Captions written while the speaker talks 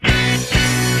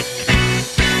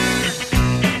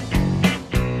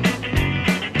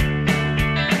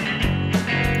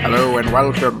and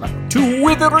welcome to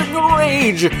Withering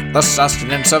Rage, the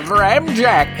Sustenance of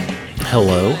Ramjack.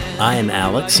 Hello, I am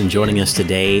Alex, and joining us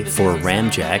today for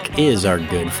Ramjack is our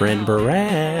good friend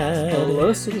Brad.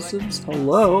 Hello, citizens.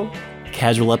 Hello.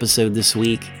 Casual episode this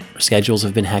week. Our schedules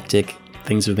have been hectic.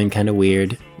 Things have been kind of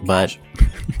weird, but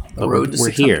we're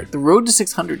here. The road to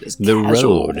 600 is the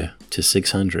casual. road to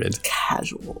 600.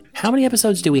 Casual. How many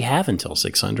episodes do we have until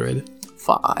 600?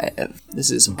 5.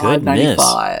 This is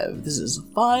 595. This is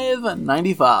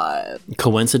 595.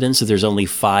 Coincidence that there's only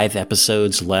 5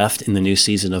 episodes left in the new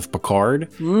season of Picard?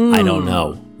 I don't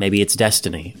know. Maybe it's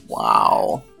destiny.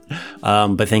 Wow.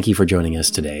 But thank you for joining us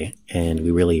today, and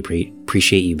we really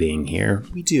appreciate you being here.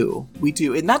 We do.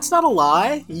 And that's not a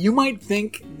lie. You might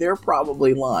think they're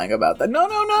probably lying about that. No,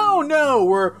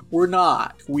 we're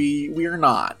not. We are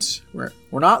not. We're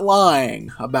not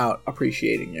lying about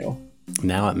appreciating you.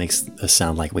 Now it makes us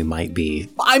sound like we might be.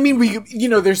 I mean,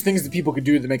 there's things that people could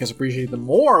do to make us appreciate them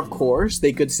more, of course.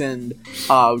 They could send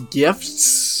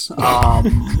gifts,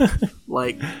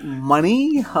 like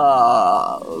money,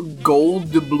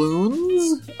 gold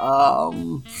doubloons.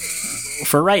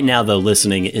 For right now, though,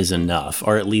 listening is enough,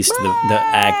 or at least the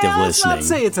act of listening. Let's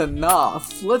not say it's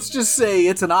enough. Let's just say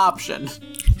it's an option.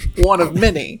 One of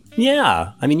many.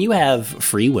 Yeah. I mean, you have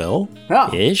free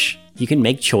will-ish. You can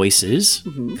make choices.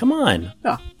 Mm-hmm. Come on.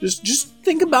 Yeah. Just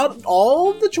think about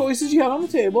all the choices you have on the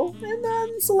table, and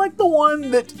then select the one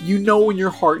that you know in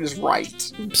your heart is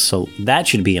right. So that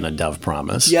should be in a Dove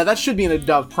promise. Yeah, that should be in a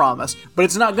Dove promise, but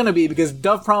it's not going to be because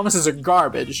Dove promises are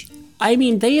garbage. I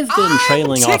mean, they have been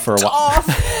trailing off for a while.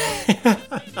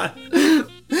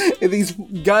 These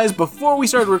guys, before we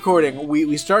started recording,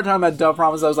 we started talking about Dove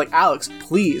promises. I was like, Alex,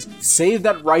 please save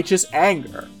that righteous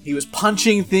anger. He was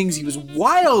punching things. He was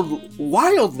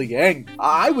wildly angry.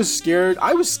 I was scared.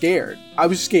 I was scared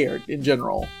in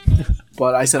general.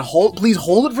 But I said, please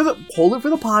hold it for the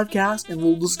podcast, and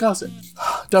we'll discuss it.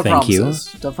 Dove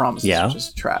promises. Dove promises are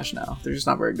just trash now. They're just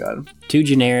not very good. Too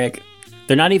generic.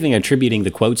 They're not even attributing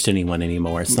the quotes to anyone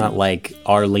anymore. It's not like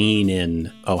Arlene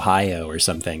in Ohio or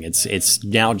something. It's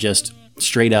now just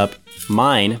straight up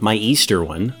my Easter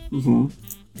one. Mm-hmm.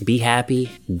 Be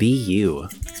happy, be you.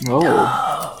 Oh.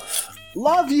 Dove.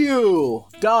 Love you,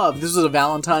 Dove. This was a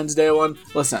Valentine's Day one.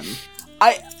 Listen,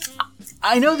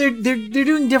 I know they're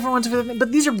doing different ones for them,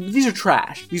 but these are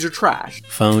trash. These are trash.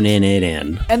 Phoning it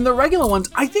in. And the regular ones,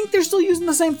 I think they're still using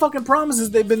the same fucking promises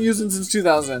they've been using since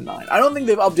 2009. I don't think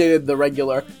they've updated the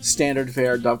regular standard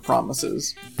fare Dove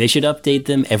promises. They should update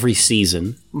them every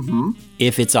season. Mm-hmm.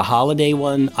 If it's a holiday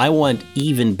one, I want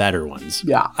even better ones.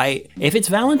 Yeah. If it's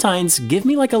Valentine's, give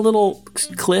me like a little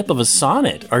clip of a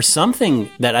sonnet or something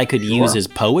that I could use as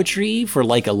poetry for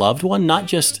like a loved one, not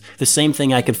just the same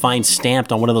thing I could find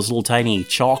stamped on one of those little tiny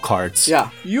chalk cards.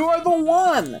 Yeah. You are the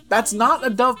one. That's not a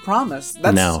Dove promise.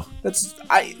 That's nothing.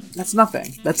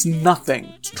 That's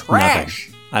nothing. It's trash.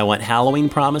 Nothing. I want Halloween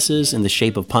promises in the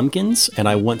shape of pumpkins, and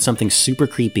I want something super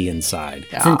creepy inside.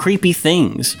 Yeah. From Creepy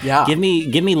Things. Yeah. Give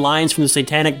me lines from the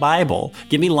Satanic Bible.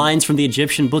 Give me lines from the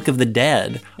Egyptian Book of the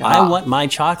Dead. Yeah. I want my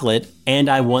chocolate, and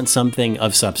I want something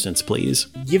of substance, please.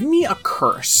 Give me a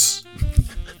curse.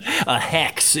 A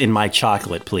hex in my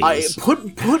chocolate, please.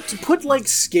 Put like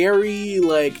scary,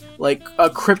 like a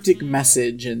cryptic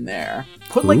message in there.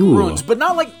 Put like runes, but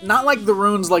not like the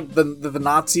runes like the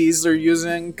Nazis are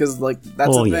using, because like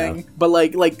that's a thing. Yeah. But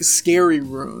like scary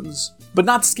runes, but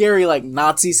not scary like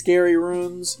Nazi scary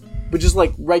runes, but just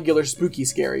like regular spooky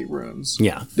scary runes.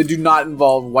 Yeah, that do not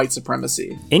involve white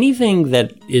supremacy. Anything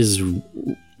that is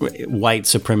white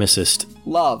supremacist.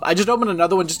 Love. I just opened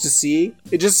another one just to see.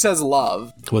 It just says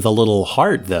love with a little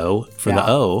heart though for the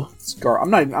O. I'm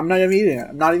not even eating it.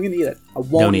 I'm not even gonna eat it. I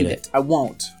won't eat it. I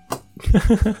won't.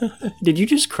 Did you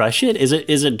just crush it? Is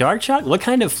it dark chocolate? What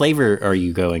kind of flavor are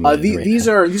you going with? These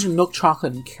are milk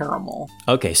chocolate and caramel.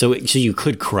 Okay, so you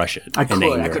could crush it. I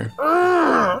could.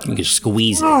 You could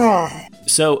squeeze it.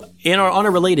 So, on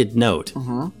a related note,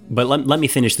 but let me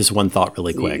finish this one thought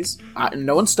really quick.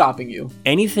 No one's stopping you.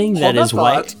 Anything that is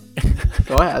white...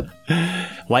 Go ahead.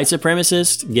 White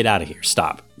supremacist, get out of here.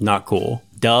 Stop. Not cool.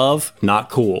 Dove, not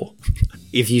cool.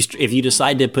 If you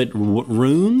decide to put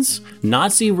runes,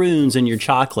 Nazi runes in your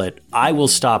chocolate, I will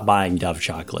stop buying Dove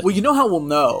chocolate. Well, you know how we'll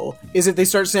know is if they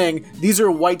start saying these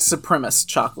are white supremacist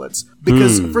chocolates.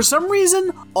 Because for some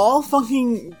reason, all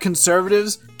fucking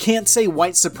conservatives can't say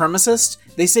white supremacist.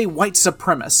 They say white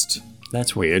supremacist.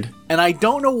 That's weird. And I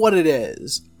don't know what it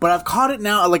is, but I've caught it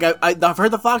now. Like I've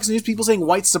heard the Fox News people saying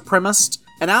white supremacist,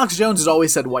 and Alex Jones has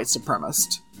always said white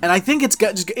supremacist. And I think it's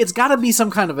got to be some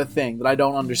kind of a thing that I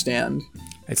don't understand.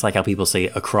 It's like how people say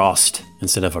across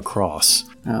instead of across.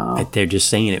 Oh. They're just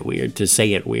saying it weird to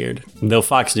say it weird. Though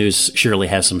Fox News surely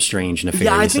has some strange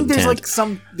nefarious Yeah, I think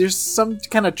intent. there's some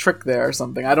kind of trick there or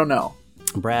something. I don't know.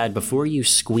 Brad, before you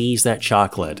squeeze that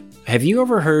chocolate, have you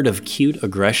ever heard of cute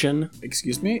aggression?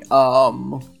 Excuse me?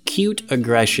 Cute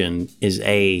aggression is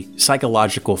a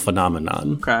psychological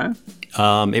phenomenon. Okay.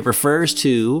 It refers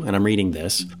to, and I'm reading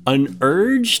this, an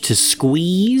urge to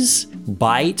squeeze,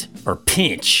 bite, or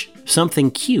pinch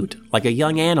something cute, like a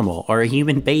young animal or a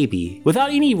human baby,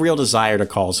 without any real desire to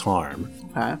cause harm.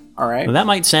 Okay. All right. Now, that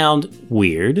might sound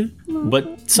weird,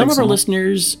 but some of our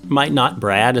listeners might not.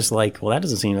 Brad is like, well, that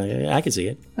doesn't seem like I can see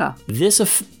it. Yeah.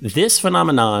 This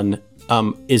phenomenon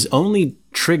is only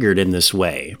triggered in this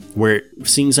way, where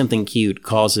seeing something cute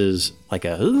causes like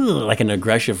an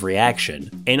aggressive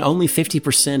reaction, and only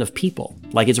 50% of people.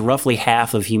 Like, it's roughly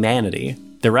half of humanity.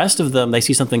 The rest of them, they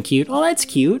see something cute. Oh, that's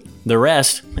cute. The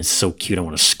rest, it's so cute, I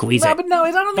want to squeeze it. But no,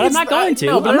 I don't think but I'm not going to.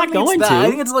 I'm not going to. I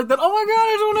think it's like that. Oh my god,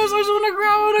 I just want to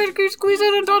grab it. I squeeze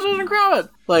it and touch it and grab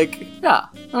it. Like, yeah,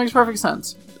 that makes perfect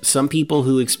sense. Some people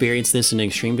who experience this in an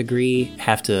extreme degree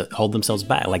have to hold themselves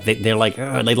back. Like they're like,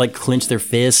 they like clench their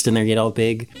fist and they get all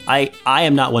big. I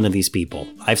am not one of these people.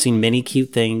 I've seen many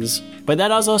cute things, but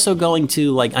that is also going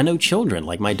to, like, I know children,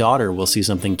 like my daughter will see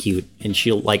something cute and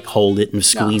she'll like hold it and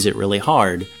squeeze it really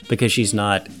hard because she's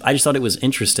not. I just thought it was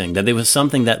interesting that there was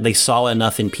something that they saw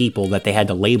enough in people that they had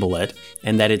to label it,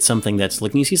 and that it's something that's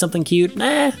like, you see something cute,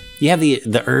 you have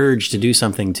the urge to do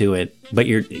something to it, but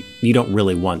you don't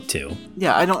really want to.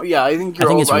 Yeah, I don't. Yeah, I think you're. I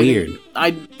think it's weird.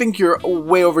 I think you're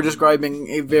way over describing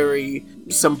a very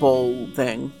simple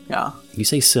thing. Yeah. You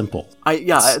say simple.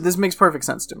 This makes perfect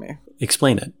sense to me.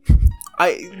 Explain it.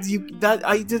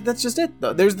 That's just it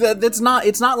though. It's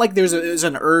not like there's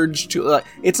an urge to.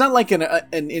 It's not like an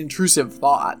intrusive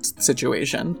thought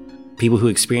situation. People who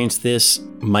experience this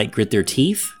might grit their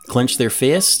teeth, clench their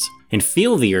fists, and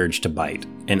feel the urge to bite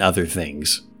and other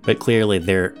things. But clearly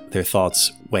their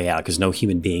thoughts weigh out, because no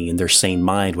human being in their sane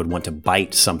mind would want to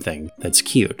bite something that's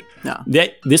cute. No.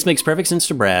 This makes perfect sense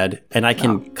to Brad, and I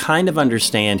can kind of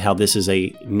understand how this is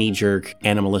a knee-jerk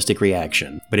animalistic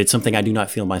reaction, but it's something I do not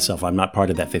feel myself. I'm not part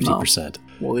of that 50%.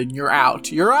 No. Well, then you're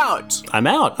out. You're out. I'm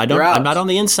out. I'm not on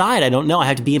the inside. I don't know. I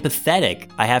have to be empathetic.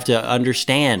 I have to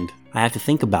understand. I have to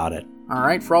think about it. All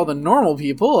right, for all the normal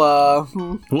people, well,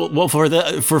 for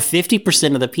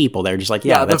 50% of the people, they're just like,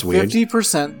 that's weird. The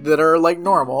 50% that are like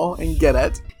normal and get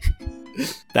it.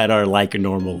 That are like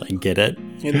normal and get it.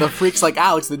 And the freaks like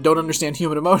Alex that don't understand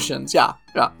human emotions. Yeah.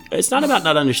 It's not about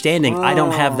not understanding. I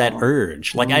don't have that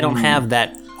urge. Like, I don't have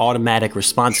that automatic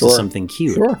response to something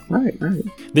cute. Sure, right.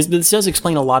 This does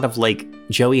explain a lot of, like,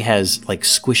 Joey has, like,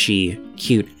 squishy,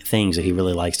 cute things that he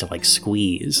really likes to, like,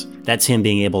 squeeze. That's him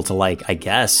being able to, like, I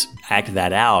guess, act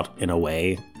that out in a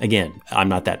way. Again, I'm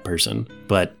not that person,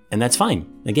 and that's fine.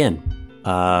 Again,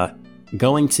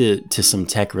 going to some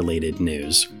tech-related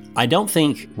news. I don't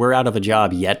think we're out of a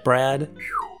job yet, Brad.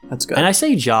 That's good. And I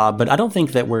say job, but I don't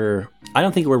think we're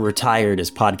retired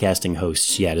as podcasting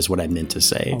hosts yet, is what I meant to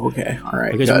say. Oh, okay. All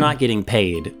right. Because we're not getting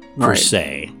paid per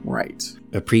se. Right.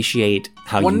 Appreciate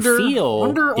how you feel.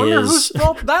 Wonder whose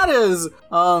fault that is.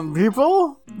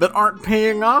 People that aren't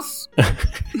paying us.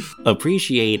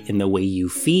 Appreciate in the way you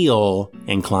feel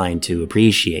inclined to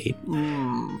appreciate.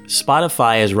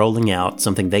 Spotify is rolling out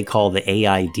something they call the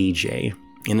AI DJ.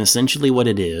 And essentially what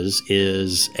it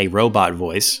is a robot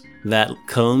voice that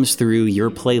combs through your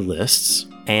playlists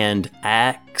and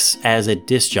acts as a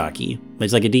disc jockey.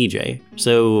 It's like a DJ.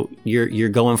 So you're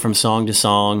going from song to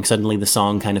song. Suddenly the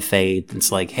song kind of fades.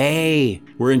 It's like, hey,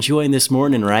 we're enjoying this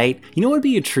morning, right? You know what would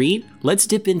be a treat? Let's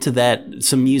dip into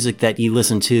some music that you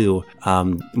listened to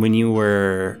when you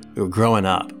were growing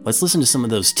up. Let's listen to some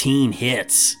of those teen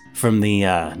hits from the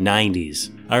 90s.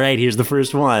 All right, here's the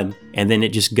first one. And then it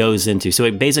just goes into, so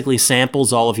it basically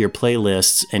samples all of your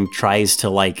playlists and tries to,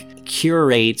 like,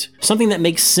 curate something that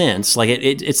makes sense. Like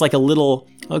it's like a little,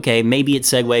 okay, maybe it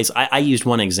segues. I used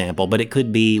one example, but it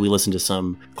could be we listen to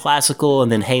some classical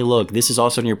and then, hey, look, this is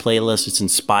also in your playlist. It's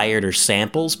inspired or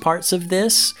samples parts of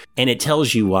this, and it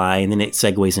tells you why, and then it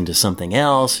segues into something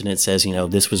else, and it says,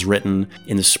 this was written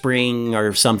in the spring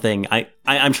or something.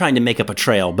 I'm trying to make up a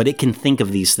trail, but it can think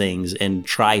of these things and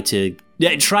try to be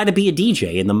a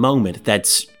DJ in the moment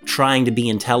that's trying to be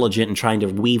intelligent and trying to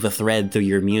weave a thread through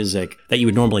your music that you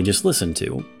would normally just listen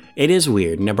to. It is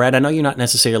weird. Now, Brad, I know you're not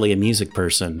necessarily a music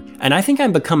person, and I think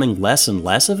I'm becoming less and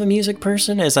less of a music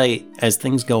person as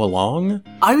things go along.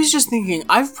 I was just thinking,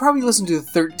 I've probably listened to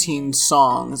 13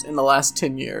 songs in the last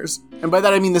 10 years. And by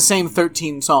that I mean the same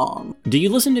 13 songs. Do you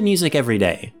listen to music every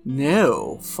day?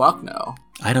 No. Fuck no.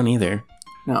 I don't either.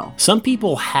 No. Some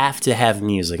people have to have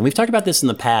music. And we've talked about this in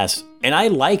the past. And I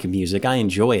like music. I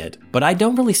enjoy it. But I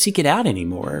don't really seek it out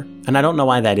anymore. And I don't know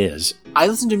why that is. I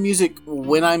listen to music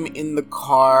when I'm in the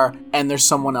car and there's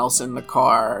someone else in the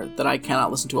car that I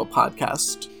cannot listen to a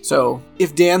podcast. So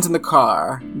if Dan's in the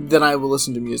car, then I will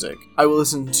listen to music. I will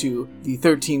listen to the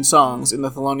 13 songs in the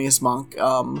Thelonious Monk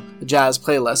jazz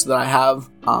playlist that I have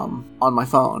on my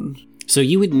phone. So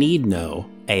you would need no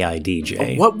AI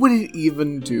DJ. What would it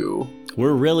even do?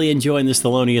 We're really enjoying this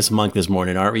Thelonious Monk this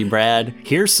morning, aren't we, Brad?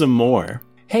 Here's some more.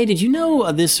 Hey, did you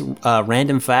know this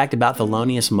random fact about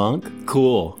Thelonious Monk?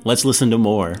 Cool. Let's listen to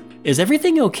more. Is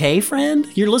everything okay, friend?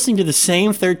 You're listening to the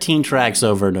same 13 tracks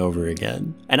over and over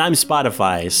again. And I'm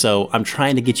Spotify, so I'm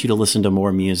trying to get you to listen to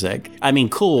more music. I mean,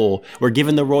 cool. We're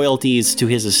giving the royalties to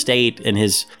his estate and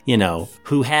his,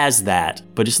 who has that.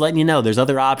 But just letting you know, there's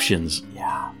other options.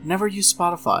 Yeah. Never use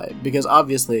Spotify, because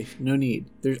obviously, no need.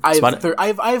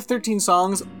 I have 13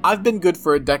 songs. I've been good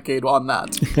for a decade on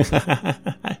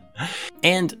that.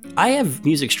 And I have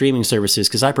music streaming services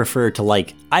because I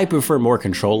prefer more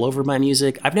control over my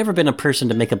music. I've never been a person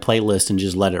to make a playlist and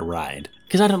just let it ride.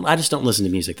 Because I just don't listen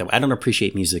to music that way. I don't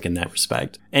appreciate music in that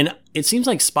respect. And it seems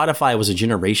like Spotify was a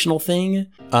generational thing.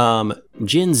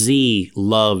 Gen Z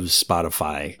loves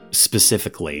Spotify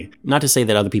specifically. Not to say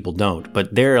that other people don't,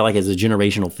 but they're like, as a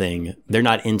generational thing, they're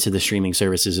not into the streaming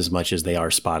services as much as they are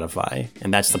Spotify.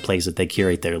 And that's the place that they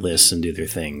curate their lists and do their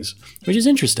things, which is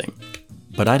interesting.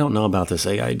 But I don't know about this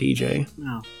AI DJ.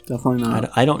 No, definitely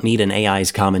not. I don't need an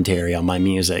AI's commentary on my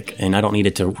music, and I don't need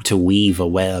it to weave a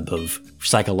web of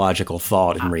psychological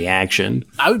thought and reaction.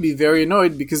 I would be very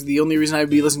annoyed because the only reason I would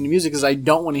be listening to music is I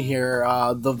don't want to hear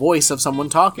the voice of someone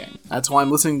talking. That's why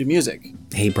I'm listening to music.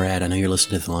 Hey, Brad, I know you're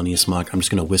listening to Thelonious Monk. I'm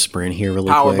just going to whisper in here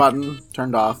really quick. Power button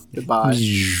turned off. Goodbye.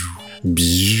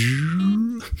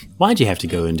 Why'd you have to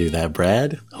go and do that,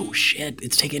 Brad? Oh, shit,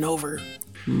 it's taking over.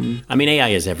 I mean, AI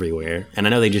is everywhere, and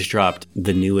I know they just dropped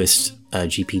the newest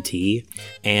GPT,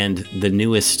 and the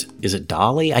newest, is it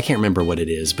Dolly? I can't remember what it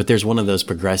is, but there's one of those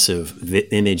progressive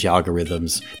image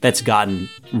algorithms that's gotten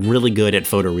really good at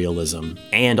photorealism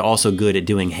and also good at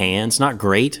doing hands. Not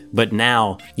great, but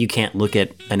now you can't look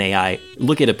at an AI,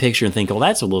 look at a picture and think, oh,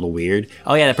 that's a little weird.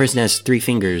 Oh yeah, that person has 3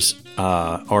 fingers,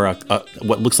 or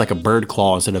what looks like a bird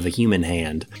claw instead of a human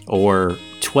hand, or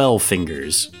 12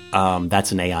 fingers.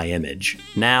 That's an AI image.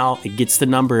 Now it gets the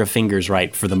number of fingers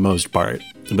right for the most part,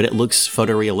 but it looks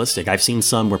photorealistic. I've seen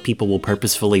some where people will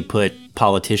purposefully put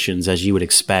politicians, as you would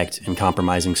expect, in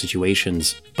compromising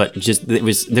situations. But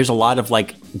there's a lot of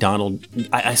like Donald.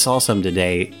 I saw some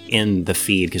today in the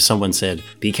feed because someone said,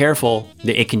 "Be careful,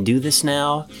 it can do this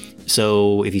now."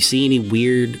 So if you see any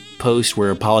weird post where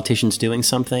a politician's doing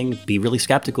something, be really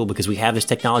skeptical because we have this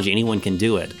technology. Anyone can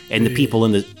do it. And the people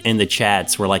in the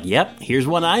chats were like, yep, here's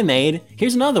one I made.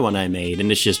 Here's another one I made. And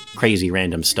it's just crazy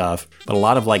random stuff. But a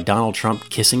lot of like Donald Trump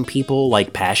kissing people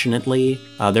like passionately.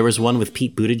 There was one with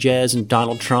Pete Buttigieg and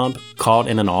Donald Trump caught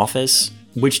in an office,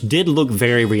 which did look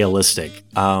very realistic.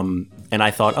 And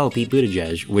I thought, oh, Pete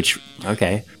Buttigieg, which,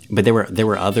 okay. But there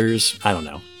were others. I don't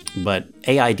know. But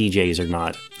AI DJs are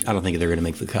not, I don't think they're going to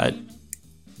make the cut.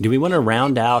 Do we want to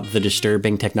round out the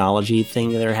disturbing technology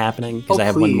thing that are happening? Because I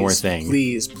have one more thing.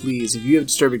 Please. If you have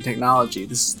disturbing technology,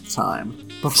 this is the time.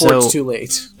 Before it's too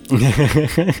late.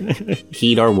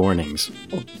 Heed our warnings.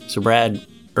 So, Brad,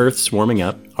 Earth's warming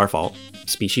up. Our fault.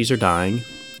 Species are dying.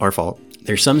 Our fault.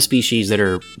 There's some species that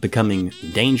are becoming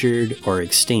endangered or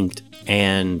extinct.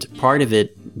 And part of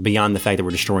it, beyond the fact that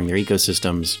we're destroying their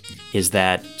ecosystems, is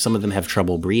that some of them have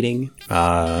trouble breeding.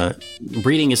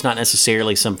 Breeding is not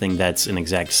necessarily something that's an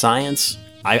exact science.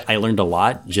 I learned a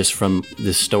lot just from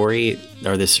this story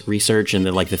or this research and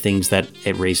the things that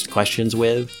it raised questions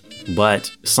with. But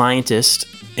scientists,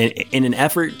 in an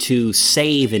effort to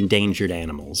save endangered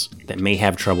animals that may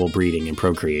have trouble breeding and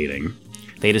procreating,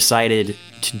 they decided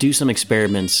to do some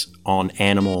experiments on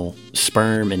animal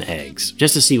sperm and eggs,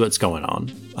 just to see what's going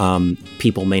on.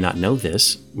 People may not know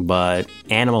this, but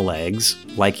animal eggs,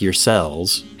 like your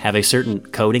cells, have a certain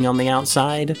coating on the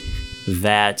outside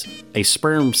that a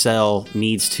sperm cell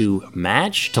needs to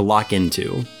match to lock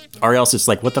into. Or else it's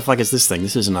like, what the fuck is this thing?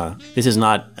 This is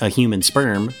not a human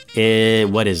sperm.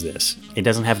 What is this? It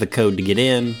doesn't have the code to get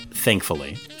in,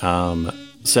 thankfully.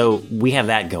 So we have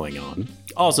that going on.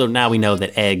 Also, now we know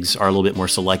that eggs are a little bit more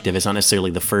selective. It's not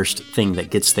necessarily the first thing that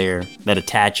gets there that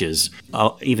attaches.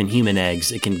 Even human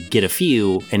eggs, it can get a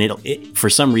few, and for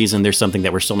some reason, there's something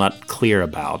that we're still not clear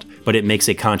about. But it makes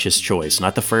a conscious choice.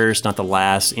 Not the first, not the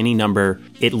last, any number.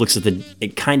 It looks at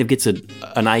it kind of gets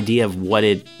an idea of what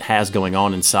it has going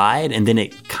on inside, and then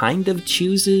it kind of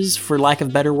chooses, for lack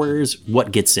of better words,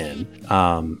 what gets in.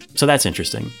 So that's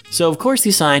interesting. So, of course,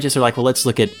 these scientists are like, well, let's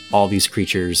look at all these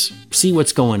creatures, see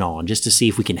what's going on, just to see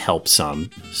if we can help some.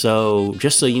 So,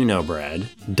 just so you know, Brad,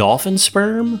 dolphin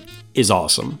sperm is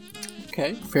awesome.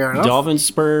 Okay, fair enough. Dolphin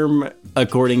sperm,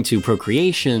 according to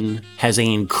procreation, has an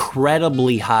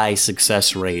incredibly high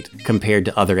success rate compared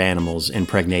to other animals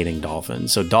impregnating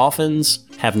dolphins. So dolphins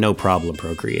have no problem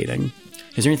procreating.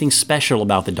 Is there anything special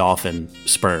about the dolphin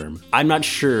sperm? I'm not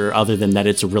sure, other than that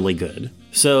it's really good.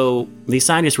 So these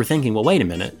scientists were thinking, well, wait a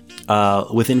minute.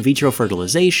 With in vitro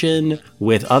fertilization,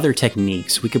 with other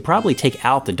techniques, we could probably take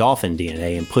out the dolphin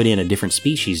DNA and put in a different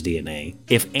species DNA.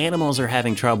 If animals are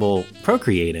having trouble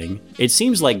procreating, it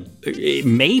seems like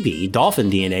maybe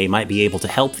dolphin DNA might be able to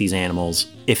help these animals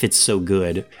if it's so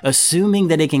good, assuming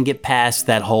that it can get past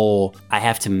that whole, I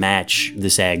have to match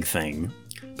this egg thing,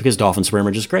 because dolphin sperm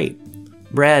are just great.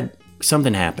 Brad,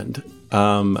 something happened.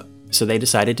 So they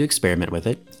decided to experiment with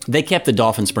it. They kept the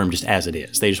dolphin sperm just as it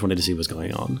is. They just wanted to see what's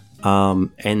going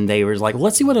on. And they were like,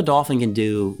 let's see what a dolphin can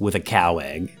do with a cow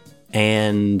egg.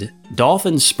 And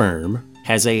dolphin sperm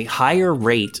has a higher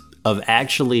rate of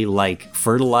actually like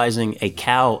fertilizing a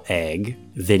cow egg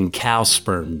than cow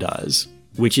sperm does,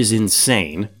 which is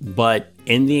insane. But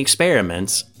in the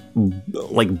experiments,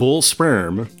 like bull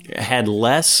sperm had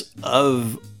less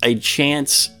of a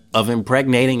chance of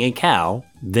impregnating a cow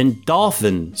than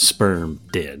dolphin sperm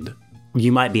did.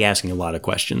 You might be asking a lot of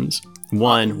questions.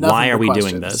 One, why are we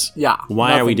doing this? Yeah.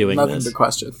 Why are we doing this? Nothing but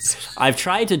questions. I've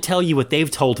tried to tell you what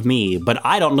they've told me, but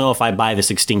I don't know if I buy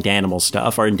this extinct animal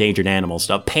stuff or endangered animal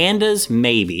stuff. Pandas,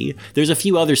 maybe. There's a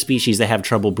few other species that have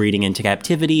trouble breeding into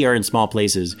captivity or in small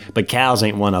places, but cows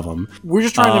ain't one of them. We're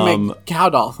just trying to make cow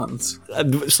dolphins.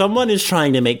 Someone is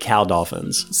trying to make cow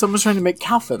dolphins. Someone's trying to make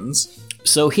cow fins.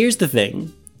 So here's the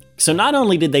thing. So not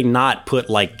only did they not put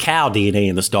like cow DNA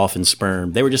in this dolphin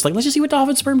sperm, they were just like, let's just see what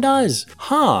dolphin sperm does.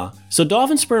 So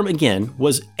dolphin sperm, again,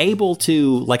 was able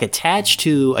to like attach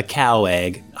to a cow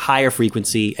egg, higher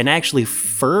frequency, and actually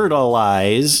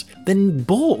fertilize than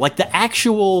bull, like the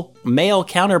actual male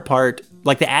counterpart,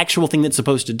 like the actual thing that's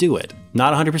supposed to do it.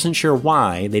 Not 100% sure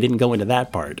why. They didn't go into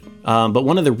that part. But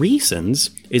one of the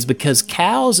reasons is because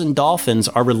cows and dolphins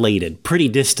are related, pretty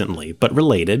distantly, but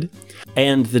related.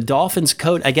 And the dolphins'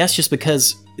 coat, I guess just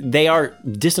because they are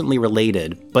distantly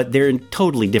related, but they're in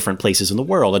totally different places in the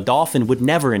world. A dolphin would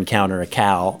never encounter a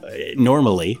cow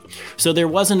normally. So there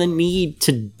wasn't a need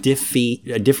to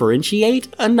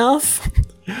differentiate enough.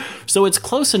 So it's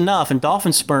close enough, and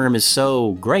dolphin sperm is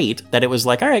so great that it was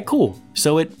like, all right, cool.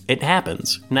 So it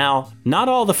happens. Now, not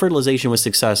all the fertilization was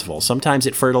successful. Sometimes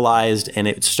it fertilized and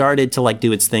it started to like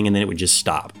do its thing and then it would just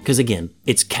stop. Because again,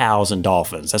 it's cows and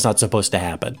dolphins. That's not supposed to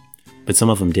happen. But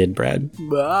some of them did, Brad.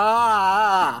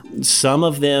 Some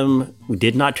of them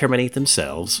did not terminate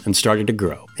themselves and started to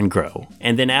grow and grow.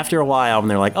 And then after a while, and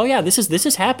they're like, oh yeah, this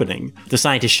is happening. The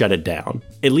scientists shut it down.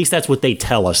 At least that's what they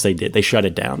tell us they did. They shut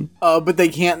it down. But they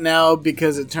can't now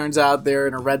because it turns out they're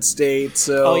in a red state.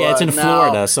 So it's in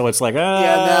Florida. So it's like,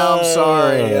 yeah, no, I'm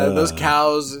sorry. Those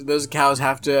cows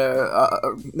have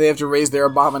to, they have to raise their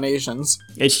abominations.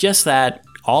 It's just that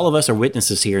all of us are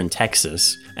witnesses here in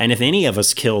Texas, and if any of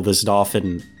us kill this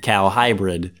dolphin-cow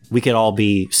hybrid, we could all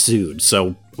be sued.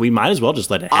 So we might as well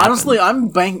just let it happen. Honestly,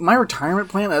 my retirement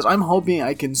plan is I'm hoping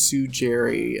I can sue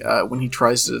Jerry when he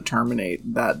tries to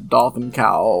terminate that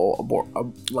dolphin-cow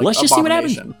Let's just see what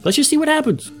happens. Let's just see what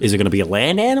happens. Is it going to be a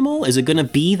land animal? Is it going to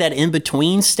be that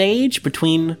in-between stage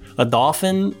between a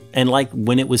dolphin and like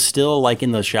when it was still like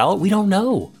in the shallow? We don't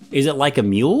know. Is it like a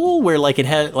mule where like it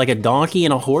had like a donkey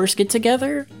and a horse get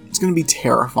together? It's going to be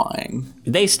terrifying.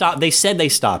 They said they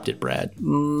stopped it, Brad.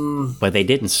 But they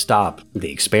didn't stop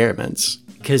the experiments.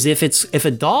 Because if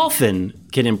a dolphin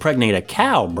can impregnate a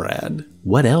cow, Brad,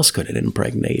 what else could it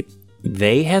impregnate?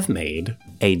 They have made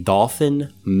a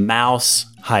dolphin-mouse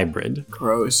hybrid.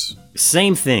 Gross.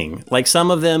 Same thing. Like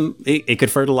some of them, it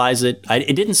could fertilize it.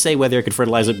 It didn't say whether it could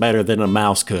fertilize it better than a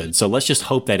mouse could, so let's just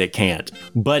hope that it can't.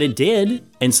 But it did,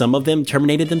 and some of them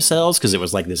terminated themselves because it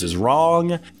was like, this is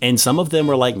wrong. And some of them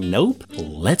were like, nope,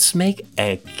 let's make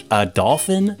a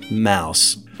dolphin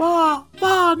mouse.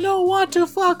 No want to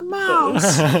fuck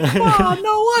mouse. No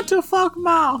want to fuck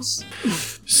mouse.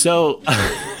 So,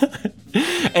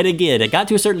 And again, it got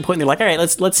to a certain point, and they're like, all right,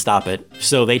 let's stop it.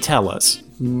 So they tell us.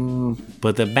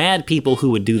 But the bad people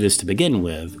who would do this to begin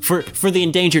with, for the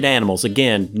endangered animals,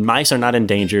 again, mice are not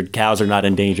endangered, cows are not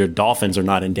endangered, dolphins are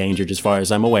not endangered as far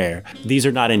as I'm aware. These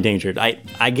are not endangered.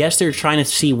 I guess they're trying to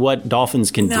see what dolphins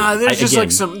can do.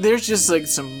 There's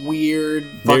just some weird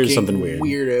there's something weird.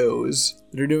 Weirdos.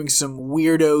 They're doing some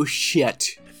weirdo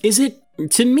shit. Is it?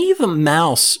 To me, the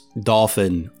mouse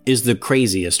dolphin is the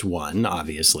craziest one,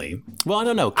 obviously. Well, I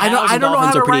don't know. Cows and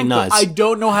dolphins are pretty nuts. I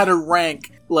don't know how to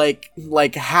rank like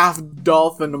half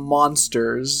dolphin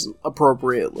monsters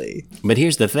appropriately. But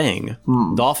here's the thing.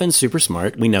 Dolphins super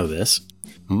smart. We know this.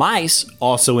 Mice,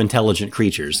 also intelligent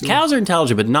creatures. Cows are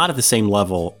intelligent, but not at the same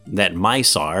level that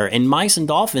mice are. And mice and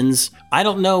dolphins, I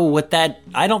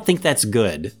don't think that's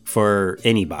good for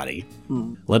anybody.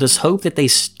 Let us hope that they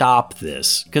stop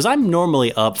this. Because I'm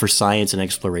normally up for science and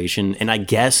exploration, and I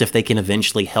guess if they can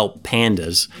eventually help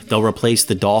pandas, they'll replace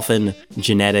the dolphin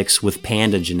genetics with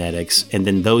panda genetics, and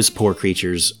then those poor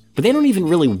creatures. But they don't even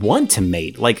really want to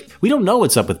mate. Like, we don't know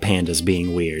what's up with pandas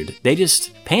being weird.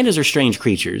 Pandas are strange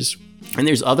creatures. And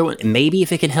there's other ones. Maybe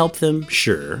if it can help them,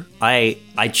 sure. I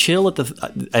chill at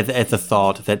the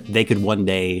thought that they could one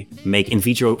day make in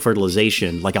vitro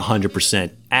fertilization like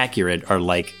 100% accurate, or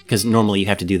like, because normally you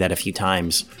have to do that a few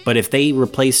times. But if they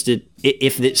replaced it,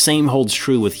 if the same holds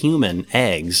true with human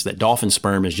eggs, that dolphin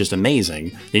sperm is just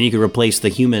amazing, then you could replace the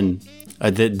human.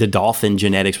 The dolphin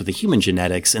genetics with the human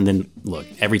genetics, and then look,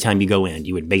 every time you go in,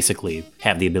 you would basically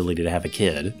have the ability to have a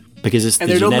kid. Because it's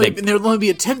the genetic... And there'd only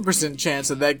be a 10% chance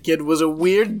that that kid was a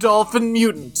weird dolphin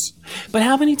mutant. But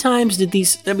how many times did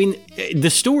these... I mean,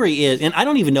 the story is... And I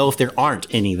don't even know if there aren't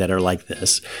any that are like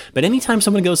this. But anytime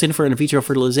someone goes in for in vitro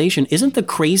fertilization, isn't the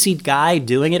crazy guy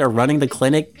doing it or running the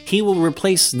clinic, he will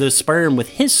replace the sperm with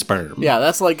his sperm. Yeah,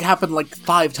 that's happened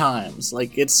 5 times.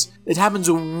 It happens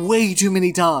way too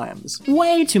many times.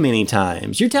 Way too many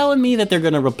times. You're telling me that they're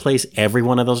going to replace every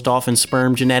one of those dolphin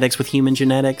sperm genetics with human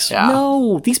genetics? Yeah.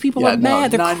 No, these people are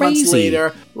mad. They're 9 crazy. months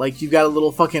later, you've got a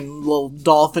little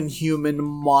dolphin human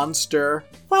monster.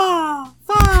 I'm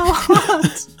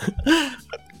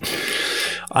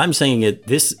saying it.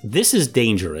 This is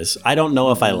dangerous. I don't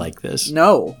know if I like this.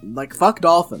 No, fuck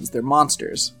dolphins. They're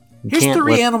monsters. Here's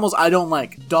 3 animals I don't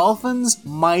like. Dolphins,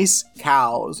 mice,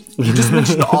 cows. You just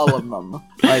mentioned all of them.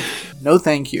 No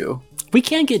thank you. We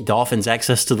can't get dolphins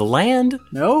access to the land.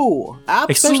 No,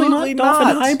 absolutely especially not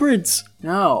dolphin hybrids.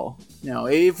 No.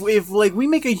 If we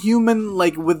make a human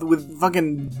with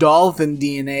fucking dolphin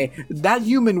DNA, that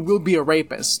human will be a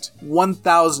rapist.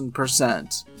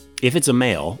 1000%. If it's a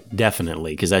male,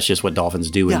 definitely, because that's just what dolphins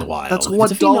do in the wild. That's if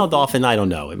what it's a female dolphin, I don't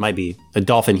know. It might be a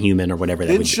dolphin human or whatever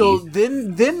that would be.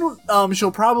 Then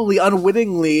she'll probably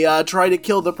unwittingly try to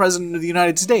kill the president of the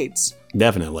United States.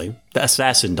 Definitely. The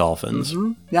assassin dolphins.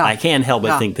 Mm-hmm. Yeah. I can't help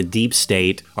but think the deep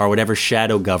state or whatever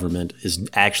shadow government is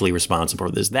actually responsible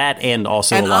for this. That and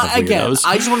also a lot of weirdos. Again,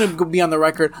 I just want to be on the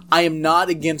record. I am not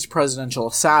against presidential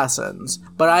assassins,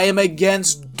 but I am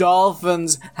against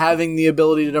dolphins having the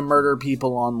ability to murder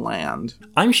people on land.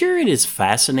 I'm sure it is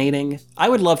fascinating. I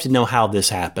would love to know how this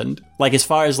happened. As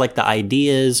far as the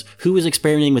ideas, who was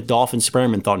experimenting with dolphin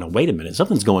sperm and thought, no, wait a minute,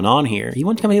 something's going on here. You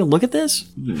want to come here and look at this?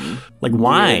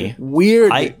 Why?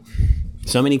 Weird.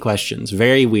 So many questions.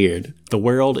 Very weird. The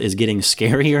world is getting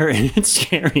scarier and it's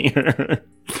scarier.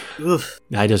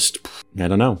 I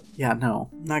don't know. Yeah, no.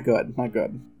 Not good.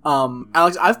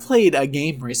 Alex, I've played a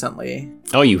game recently.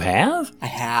 Oh, you have? I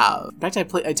have. In fact, I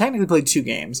technically played 2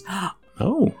 games.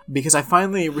 Oh. Because I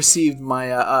finally received my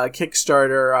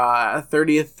Kickstarter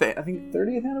 30th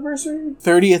anniversary?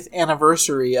 30th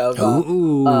anniversary of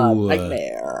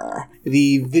Nightmare.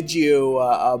 The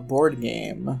video board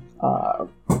game.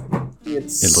 It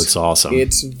looks awesome.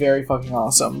 It's very fucking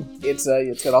awesome. It's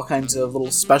got all kinds of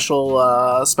little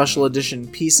special edition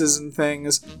pieces and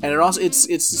things, and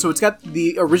it's got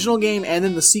the original game and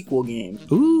then the sequel game.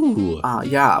 Ooh,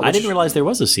 yeah. I didn't realize there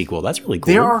was a sequel. That's really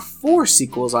cool. There are 4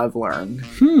 sequels I've learned.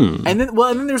 And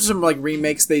then there's some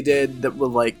remakes they did that were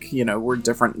were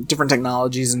different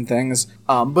technologies and things.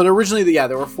 But originally,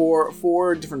 there were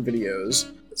four different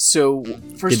videos. So,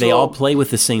 did they all play with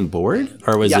the same board,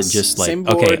 or was it just same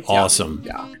board, okay, awesome?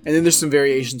 Yeah, and then there's some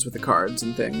variations with the cards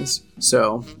and things.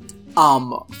 So,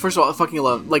 first of all, I fucking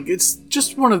love it's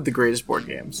just one of the greatest board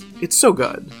games. It's so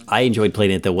good. I enjoyed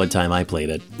playing it the one time I played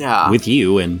it. Yeah, with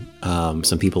you and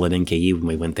some people at NKU when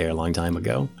we went there a long time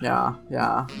ago. Yeah.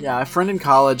 A friend in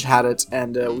college had it,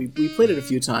 and we played it a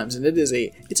few times, and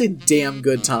it's a damn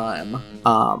good time.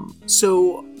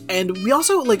 And we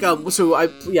also I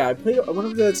played. I went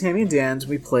over to Tammy and Dan's.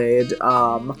 We played,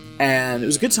 and it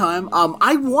was a good time.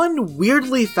 I won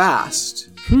weirdly fast.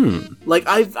 Like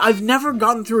I've never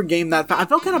gotten through a game that fast. I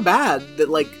felt kind of bad that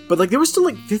but there was still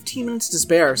 15 minutes to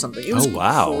spare or something. It was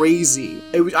crazy.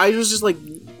 I was just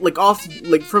off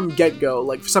from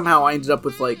get-go, somehow I ended up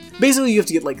with basically you have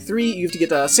to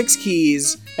get 6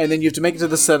 keys, and then you have to make it to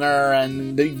the center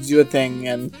and you do a thing,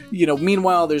 and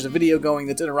meanwhile there's a video going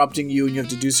that's interrupting you and you have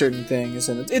to do certain things,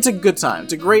 and it's a good time.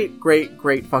 It's a great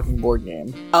fucking board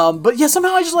game. But yeah,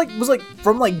 somehow I just was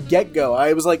from get-go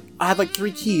I had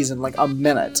 3 keys in a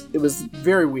minute. It was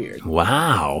very weird.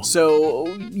 Wow. So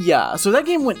yeah, so that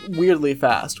game went weirdly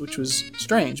fast, which was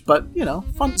strange, but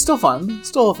fun, still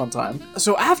a fun time.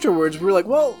 So afterwards we were like,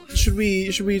 well, should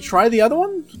we try the other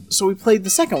one? So we played the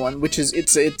second one, which is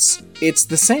it's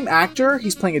the same actor.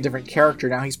 He's playing a different character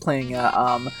now. He's playing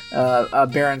Baron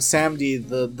Samedi,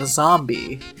 the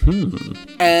zombie.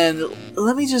 And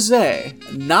let me just say,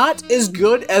 not as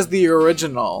good as the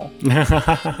original.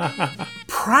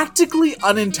 Practically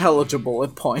unintelligible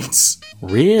at points.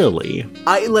 Really?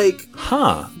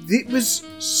 It was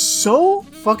so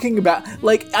fucking bad.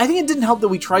 I think it didn't help that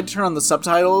we tried to turn on the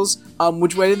subtitles,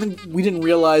 which we didn't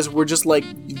realize were just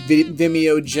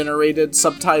Vimeo generated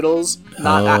subtitles,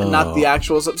 not the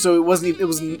actual so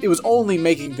it was only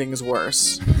making things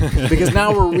worse. Because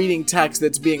now we're reading text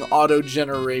that's being auto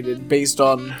generated based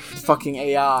on fucking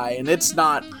AI, and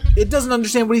it doesn't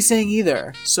understand what he's saying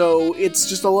either. So it's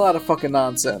just a lot of fucking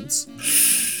nonsense.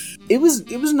 It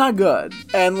was not good,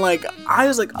 and I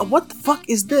was like, what the fuck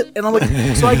is this? And I'm like,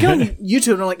 so I go on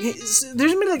YouTube and I'm like, hey,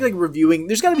 there's somebody reviewing.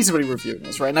 There's got to be somebody reviewing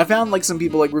this, right? And I found some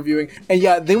people reviewing, and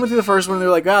yeah, they went through the first one and they're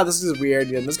like, this is weird,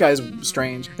 and this guy's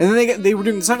strange. And then they were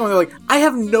doing the second one. They're like, I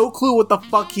have no clue what the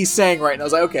fuck he's saying right now. I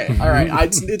was like, okay, all right,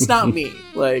 it's not me.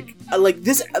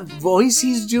 This voice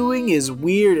he's doing is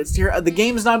weird. It's the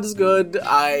game's not as good.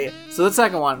 So the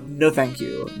second one, no thank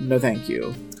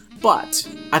you. But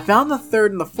I found the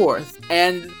third and the fourth,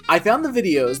 and I found the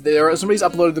videos. Somebody's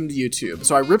uploaded them to YouTube,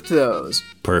 so I ripped those.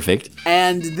 Perfect.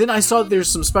 And then I saw that there's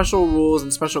some special rules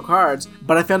and special cards,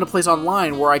 but I found a place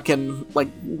online where I can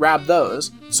grab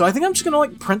those. So I think I'm just gonna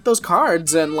print those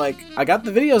cards, and I got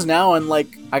the videos now, and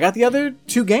I got the other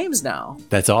 2 games now.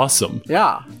 That's awesome.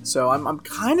 Yeah. So I'm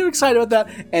kind of excited about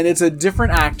that, and it's a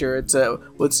different actor. It's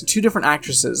 2 different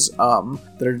actresses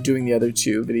that are doing the other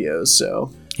 2 videos.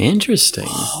 So. Interesting.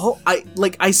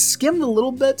 I skimmed a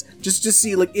little bit just to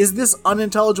see is this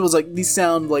unintelligible? These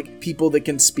sound like people that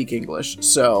can speak English.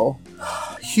 So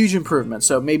huge improvement.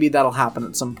 So maybe that'll happen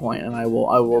at some point, and I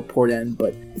will report in.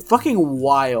 But fucking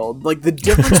wild. The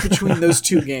difference between those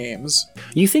 2 games.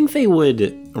 You think they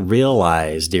would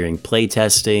realize during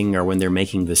playtesting or when they're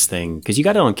making this thing, because you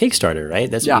got it on Kickstarter,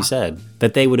 right? That's what you said.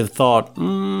 That they would have thought,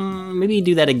 maybe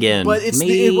do that again. But it's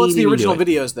the original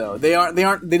videos though. They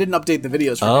didn't update the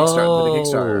videos for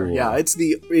Kickstarter. Yeah, it's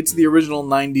the original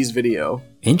 90s video.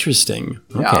 Interesting.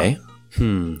 Okay.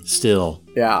 Yeah. Still.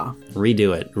 Yeah.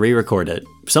 Redo it. Re-record it.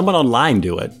 Someone online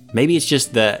do it. Maybe it's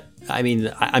just that,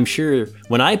 I'm sure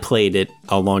when I played it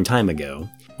a long time ago,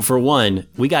 for one,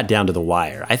 we got down to the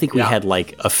wire. I think we had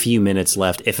a few minutes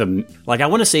left. I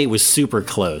want to say it was super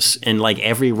close, and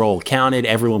every roll counted.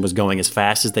 Everyone was going as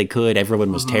fast as they could.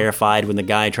 Everyone was terrified when the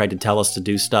guy tried to tell us to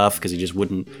do stuff because he just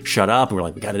wouldn't shut up. And we're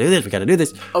like, we got to do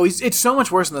this. Oh, it's so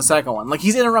much worse in the second one.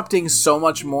 He's interrupting so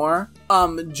much more.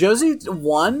 Josie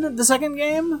won the second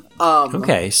game.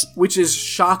 Okay. Which is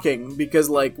shocking because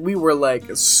we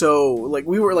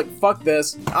were fuck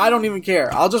this. I don't even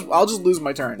care. I'll just lose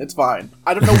my turn. It's fine.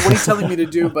 I don't know what he's telling me to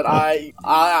do, but I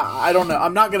don't know.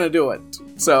 I'm not gonna do it.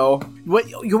 So what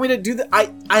you want me to do? I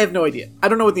have no idea. I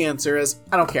don't know what the answer is.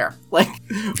 I don't care.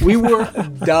 We were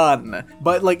done.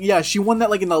 But she won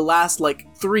that in the last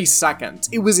 3 seconds.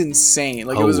 It was insane.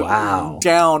 It was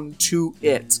down to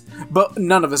it. But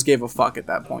none of us gave a fuck at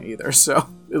that point either. So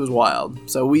it was wild.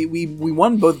 So we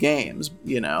won both games.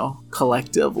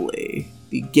 Collectively.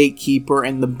 The Gatekeeper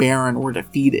and the Baron were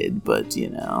defeated, but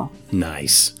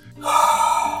Nice.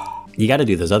 You got to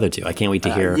do those other 2. I can't wait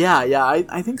to hear.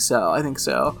 I think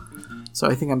so. So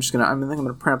I think I'm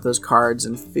gonna print up those cards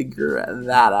and figure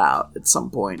that out at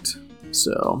some point.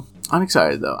 So I'm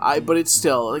excited though. But it's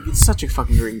still it's such a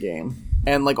fucking great game,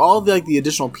 and all the the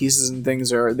additional pieces and things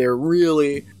they're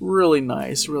really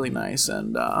nice,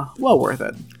 and well worth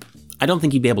it. I don't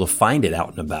think you'd be able to find it out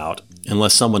and about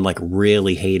unless someone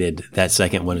really hated that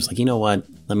second one. It's you know what?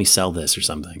 Let me sell this or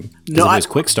something. Because if it was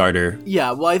Quickstarter.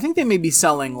 Yeah, well, I think they may be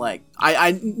selling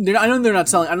I know they're not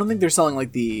selling. I don't think they're selling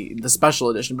the special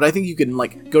edition, but I think you can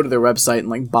go to their website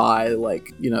and buy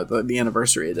the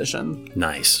anniversary edition.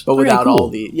 Nice, but without all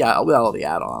the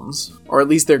add-ons, or at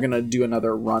least they're gonna do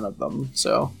another run of them.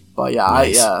 So, But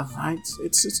yeah, nice.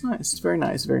 It's nice. It's very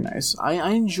nice, very nice.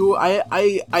 I enjoy.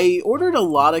 I ordered a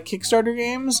lot of Kickstarter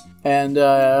games, and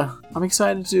I'm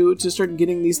excited to start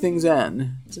getting these things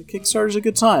in. So Kickstarter's a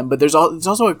good time, but it's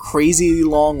also a crazy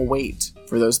long wait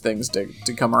for those things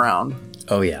to come around.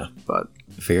 Oh yeah, but.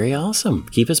 Very awesome.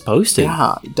 Keep us posted.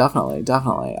 Yeah, definitely.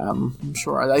 I'm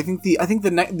sure. I think the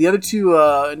other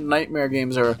two Nightmare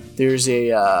games are there's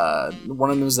a one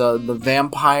of them is the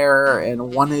vampire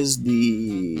and one is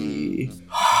the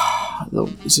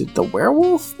is it the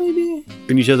werewolf maybe?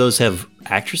 Can you show those have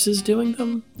actresses doing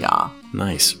them? Yeah.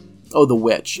 Nice. Oh, the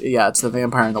witch. Yeah, it's the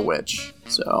vampire and the witch.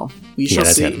 So we shall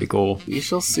see. That's gotta be cool. We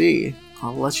shall see.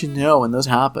 I'll let you know when those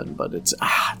happen, but it's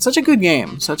such a good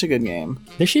game. Such a good game.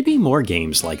 There should be more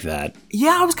games like that.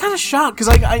 Yeah, I was kind of shocked, because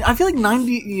I feel like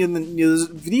those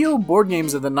video board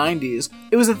games of the 90s,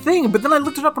 it was a thing, but then I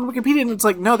looked it up on Wikipedia, and it's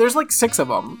like, no, there's like 6 of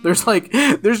them. There's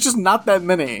just not that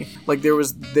many. Like, there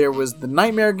was the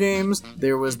Nightmare games,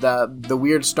 there was the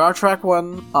weird Star Trek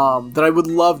one, that I would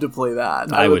love to play that.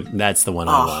 That's the one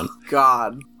I want. Oh,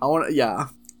 God. Yeah.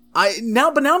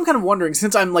 Now I'm kind of wondering,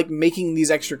 since I'm like making these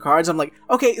extra cards, I'm like,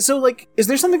 okay, so like, is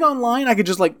there something online I could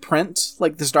just like print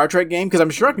like the Star Trek game? Because I'm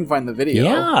sure I can find the video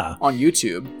on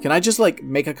YouTube. Can I just like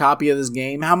make a copy of this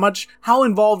game? How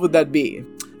involved would that be?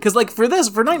 Because like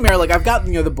for Nightmare, like I've got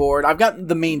the board, I've got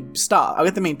the main stuff, I've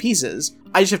got the main pieces.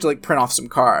 I just have to like print off some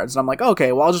cards, and I'm like,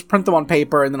 okay, well I'll just print them on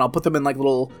paper, and then I'll put them in like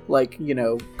little like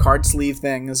card sleeve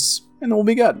things, and we'll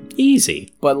be good.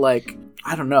 Easy. But like,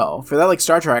 I don't know, for that like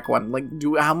Star Trek one, like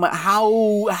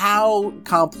how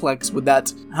complex would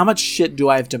that? How much shit do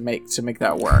I have to make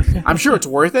that work? I'm sure it's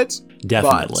worth it.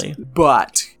 Definitely.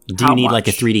 But do you need like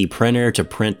a 3D printer to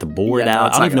print the board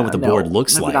out? I don't even know what the board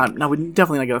looks like. No, we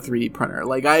definitely not get a 3D printer.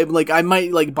 I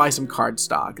might like buy some card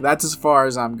stock. That's as far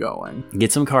as I'm going.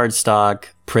 Get some card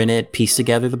stock, print it, piece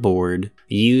together the board,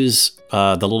 use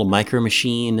the little Micro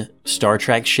Machine Star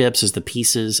Trek ships as the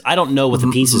pieces. I don't know what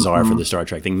the pieces are for the Star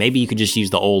Trek thing. Maybe you could just use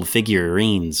the old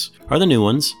figurines or the new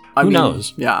ones. Who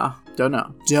knows? Yeah, don't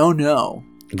know.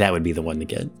 That would be the one to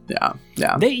get. Yeah.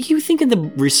 You think of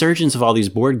the resurgence of all these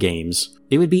board games,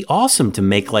 it would be awesome to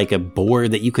make like a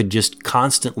board that you could just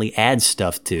constantly add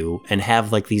stuff to and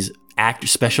have like these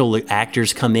special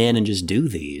actors come in and just do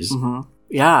these. Mm-hmm.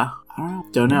 Yeah, I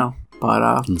don't know.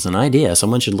 But it's an idea.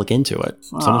 Someone should look into it.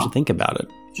 Someone should think about it.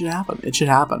 It should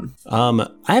happen. I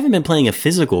haven't been playing a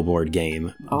physical board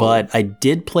game, but I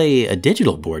did play a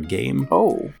digital board game.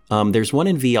 There's one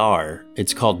in VR.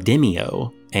 It's called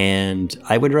Demio, and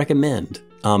I would recommend.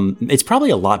 It's probably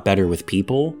a lot better with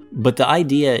people, but the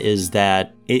idea is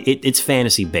that it's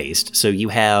fantasy based. So you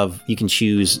can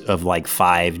choose of like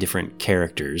 5 different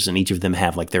characters, and each of them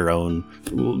have like their own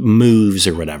moves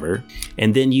or whatever.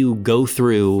 And then you go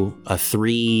through a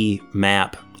 3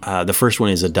 map. The first one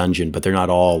is a dungeon, but they're not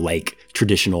all like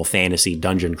traditional fantasy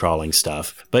dungeon crawling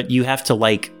stuff. But you have to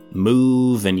like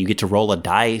move, and you get to roll a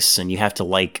dice, and you have to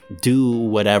like do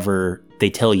whatever they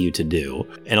tell you to do.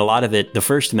 And a lot of it, the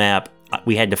first map,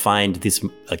 we had to find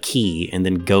a key and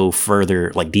then go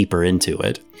further, like deeper into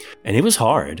it. And it was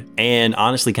hard and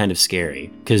honestly kind of scary,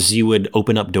 because you would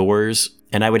open up doors,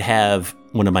 and I would have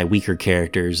one of my weaker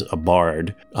characters, a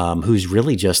bard, who's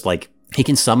really just like, he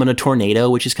can summon a tornado,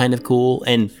 which is kind of cool.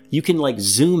 And you can like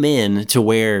zoom in to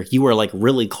where you are like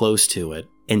really close to it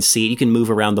and see it. You can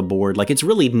move around the board. Like, it's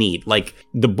really neat. Like,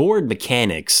 the board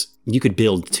mechanics, you could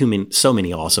build so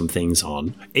many awesome things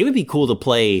on. It would be cool to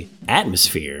play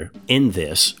Atmosphere in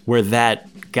this, where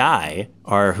that guy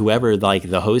or whoever like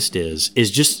the host is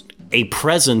just a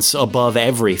presence above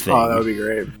everything. Oh, that would be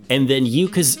great. And then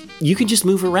because you can just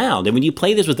move around, and when you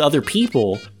play this with other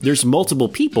people, there's multiple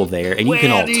people there, and you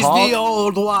can all talk. Where is the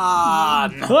old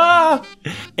one?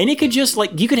 And it could just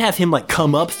like, you could have him like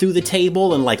come up through the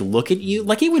table and like look at you.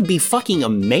 Like, it would be fucking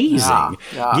amazing.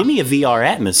 Yeah. Give me a VR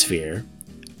Atmosphere.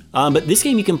 But this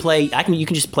game you can play, you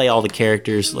can just play all the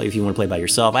characters, like if you want to play by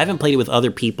yourself. I haven't played it with other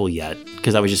people yet,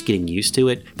 because I was just getting used to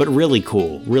it. But really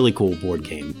cool board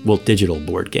game. Well, digital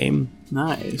board game.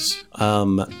 Nice.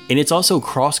 And it's also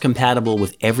cross-compatible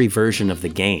with every version of the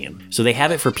game. So they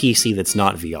have it for PC that's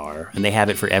not VR, and they have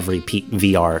it for every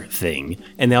VR thing.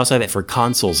 And they also have it for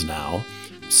consoles now.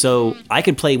 So I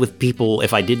could play with people,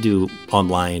 if I did do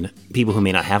online, people who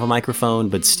may not have a microphone,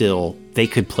 but still, they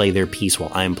could play their piece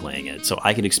while I'm playing it. So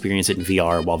I could experience it in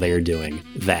VR while they're doing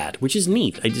that, which is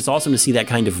neat. It's awesome to see that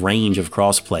kind of range of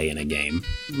crossplay in a game.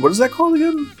 What is that called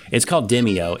again? It's called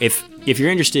Demio. If if you're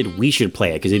interested, we should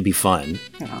play it because it'd be fun.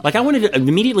 Yeah. Like I wanted to,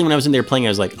 immediately when I was in there playing, I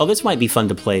was like, oh, this might be fun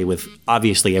to play with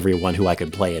obviously everyone who I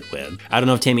could play it with. I don't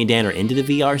know if Tammy and Dan are into the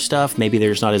VR stuff. Maybe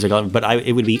they're just not as aggressive, but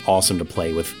it would be awesome to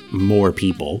play with more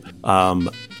people.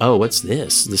 Oh, what's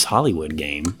this? This Hollywood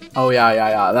game. Oh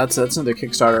yeah. That's another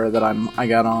Kickstarter that I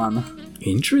got on.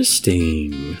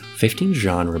 Interesting. 15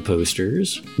 genre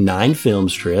posters, 9 film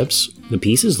strips. The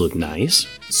pieces look nice.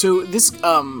 So this,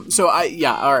 all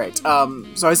right.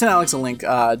 So I sent Alex a link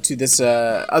to this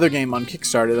other game on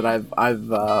Kickstarter that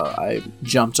I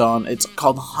jumped on. It's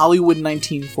called Hollywood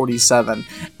 1947,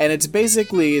 and it's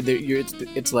basically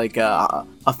it's like a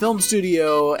film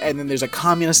studio, and then there's a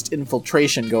communist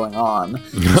infiltration going on.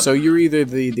 So you're either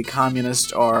the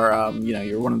communist or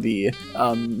you're one of the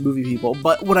movie people.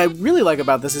 But what I really like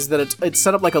about this is that it's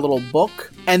set up like a little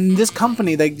book, and this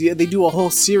company they do a whole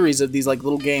series of these like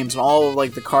little games, and all of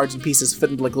like the cards and pieces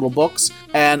fit into like little books.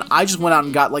 And I just went out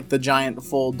and got like the giant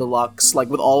full deluxe, like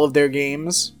with all of their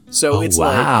games. So it's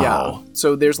like, yeah.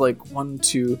 So there's like 1,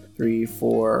 2, 3,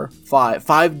 4,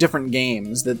 5 different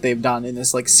games that they've done in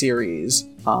this like series.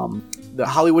 The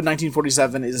Hollywood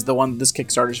 1947 is the one this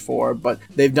Kickstarter's for, but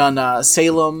they've done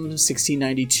Salem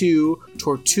 1692,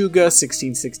 Tortuga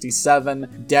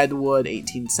 1667, Deadwood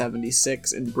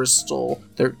 1876, and Bristol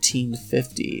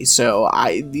 1350. So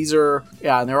these are,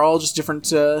 and they're all just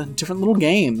different little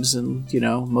games, and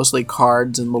mostly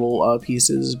cards and little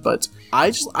pieces. But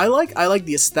I like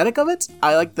the aesthetic of it.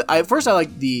 First I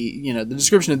like the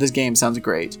description of this game sounds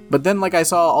great, but then like I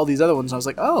saw all these other ones and I was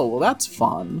like, oh well, that's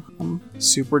fun. I'm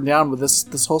super down with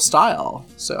this whole style.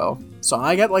 So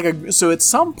I got so at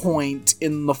some point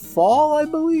in the fall, I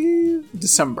believe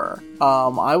December,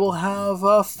 I will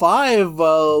have 5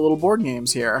 little board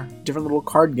games here, different little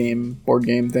board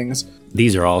game things.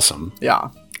 These are awesome. Yeah.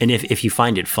 And if you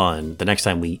find it fun, the next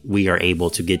time we are able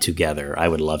to get together, I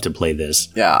would love to play this.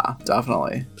 Yeah,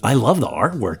 definitely. I love the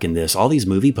artwork in this. All these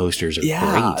movie posters are great.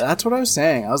 Yeah, that's what I was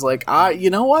saying. I was like, you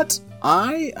know what?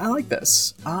 I like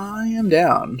this. I am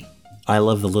down. I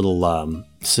love the little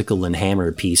sickle and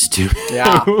hammer piece too.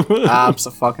 Yeah,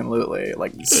 absolutely.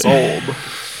 Like sold.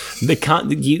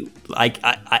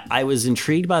 I was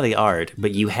intrigued by the art,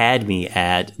 but you had me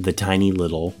at the tiny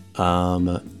little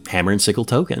hammer and sickle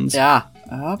tokens. Yeah,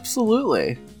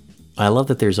 absolutely. I love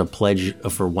that there's a pledge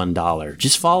for $1.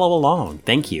 Just follow along.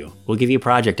 Thank you. We'll give you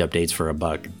project updates for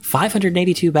 $1.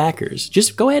 582 backers.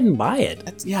 Just go ahead and buy it.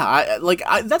 That's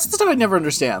the stuff I never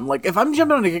understand. Like, if I'm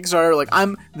jumping on a Kickstarter, like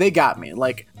they got me.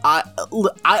 Like,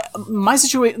 my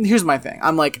situation. Here's my thing.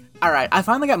 I'm like, all right, I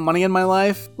finally got money in my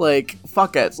life. Like,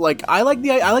 fuck it. Like, I like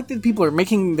that people are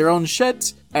making their own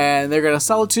shit and they're gonna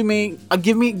sell it to me.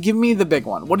 Give me the big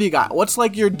one. What do you got? What's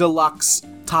like your deluxe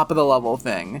top of the level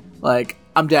thing? Like,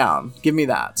 I'm down. Give me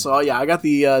that. So yeah, I got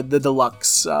the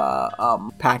deluxe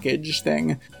package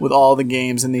thing with all the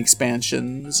games and the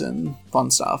expansions and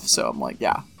fun stuff. So I'm like,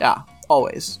 yeah,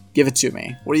 always give it to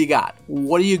me. What do you got?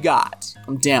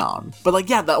 I'm down. But like,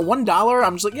 yeah, that $1,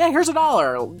 I'm just like, yeah, here's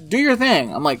 $1. Do your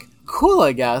thing. I'm like, cool,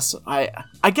 I guess. I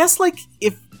guess like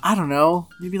if I don't know,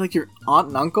 maybe like your aunt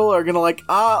and uncle are gonna like,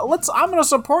 I'm gonna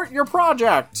support your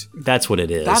project. That's what it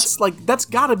is. That's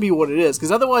gotta be what it is,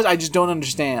 because otherwise I just don't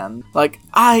understand. Like,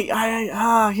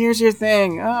 here's your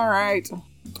thing. All right.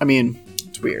 I mean,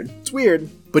 it's weird.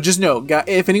 But just know,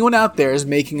 if anyone out there is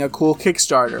making a cool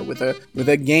Kickstarter with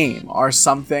a game or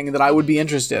something that I would be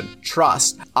interested in,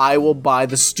 trust, I will buy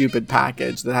the stupid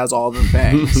package that has all the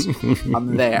things.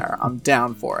 I'm there. I'm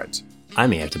down for it. I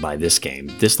may have to buy this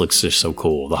game. This looks just so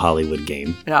cool, the Hollywood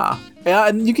game. Yeah,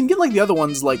 and you can get like the other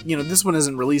ones, like, this one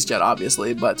isn't released yet,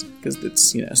 obviously, but because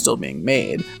it's, still being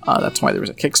made. That's why there was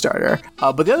a Kickstarter.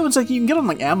 But the other ones, like, you can get on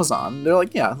like Amazon. They're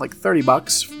like, yeah, like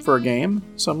 $30 for a game.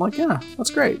 So I'm like, yeah,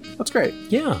 that's great.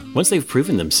 Yeah, once they've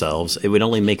proven themselves, it would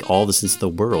only make all the sense in the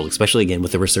world, especially again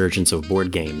with the resurgence of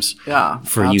board games. Yeah,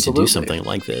 for absolutely. You to do something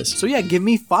like this. So yeah, give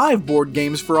me 5 board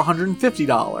games for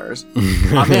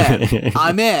 $150.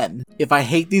 I'm in. If I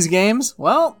hate these games,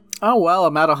 well,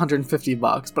 I'm at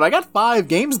 $150. But I got 5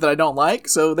 games that I don't like,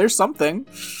 so there's something.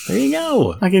 There you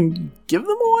go. I can give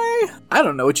them away. I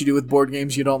don't know what you do with board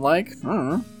games you don't like. I don't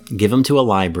know. Give them to a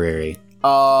library.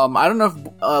 I don't know if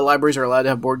libraries are allowed to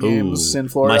have board games in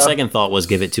Florida. My second thought was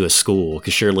give it to a school,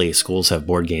 because surely schools have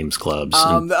board games clubs,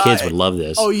 and kids would love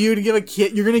this. Oh, you're going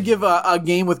to give a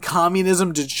game with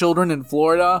communism to children in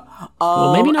Florida?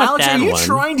 Well, maybe not Alex, that one. Are you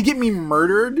trying to get me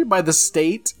murdered by the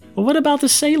state? Well, what about the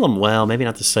Salem? Well, maybe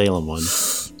not the Salem one.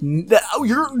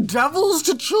 You're devils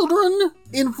to children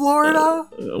in Florida?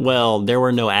 Well, there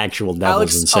were no actual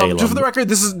devils in Salem. Just for the record,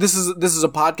 this is a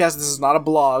podcast. This is not a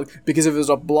blog, because if it was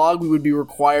a blog, we would be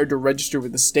required to register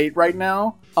with the state right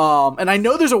now. And I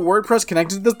know there's a WordPress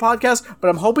connected to this podcast, but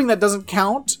I'm hoping that doesn't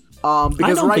count.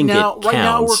 Because right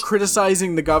now we're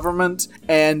criticizing the government,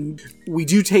 and we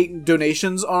do take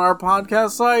donations on our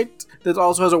podcast site that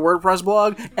also has a WordPress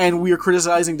blog, and we are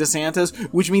criticizing DeSantis,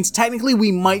 which means technically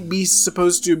we might be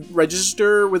supposed to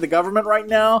register with the government right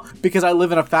now because I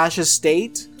live in a fascist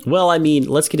state. Well, I mean,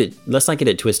 let's not get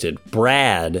it twisted.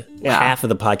 Brad, half of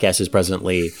the podcast is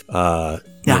presently,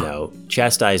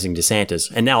 chastising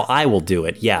DeSantis, and now I will do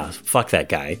it. Yeah, fuck that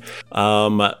guy.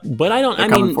 But I don't. They're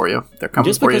coming for you. They're coming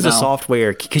just for you because now. of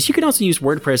software, because you can also use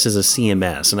WordPress as a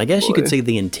CMS, and I guess you could say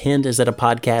the intent is that a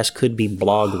podcast could be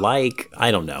blog-like. I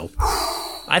don't know.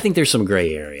 I think there's some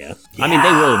gray area. Yeah. I mean,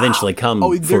 they will eventually come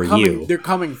for you. They're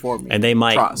coming for me. And they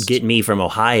might get me from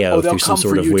Ohio through some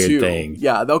sort of weird thing.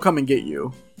 Yeah, they'll come and get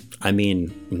you. I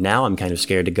mean, now I'm kind of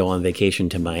scared to go on vacation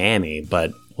to Miami,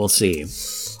 but we'll see.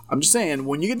 I'm just saying,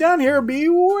 when you get down here, be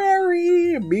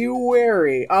wary. Be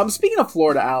wary. Speaking of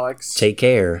Florida, Alex. Take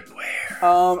care.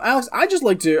 Alex, I'd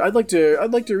like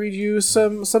to read you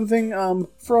something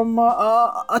from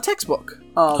a textbook.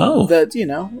 That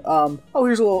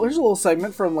here's a little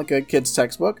segment from like a kid's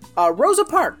textbook. Rosa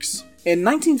Parks. In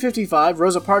 1955,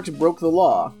 Rosa Parks broke the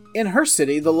law. In her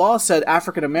city, the law said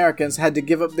African Americans had to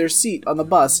give up their seat on the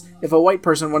bus if a white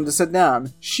person wanted to sit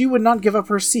down. She would not give up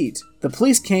her seat. The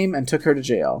police came and took her to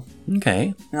jail.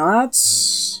 Okay. Now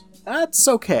that's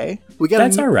okay.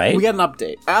 That's all right. We got an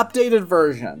update. Updated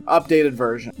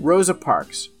version. Rosa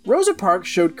Parks. Rosa Parks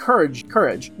showed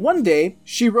courage. One day,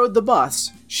 she rode the bus.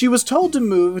 She was told to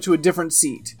move to a different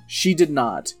seat. She did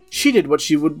not. She did what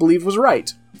she would believe was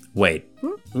right. Wait.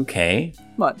 Okay.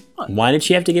 What? Why did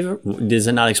she have to give up? Does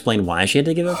it not explain why she had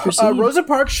to give up her seat? Rosa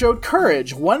Parks showed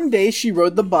courage. One day she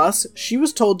rode the bus. She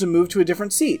was told to move to a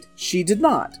different seat. She did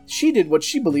not. She did what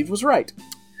she believed was right.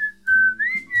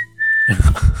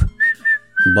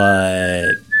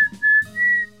 But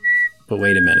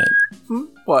wait a minute.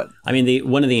 What? I mean,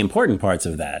 one of the important parts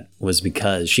of that was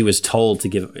because she was told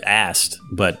to asked,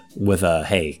 but with a,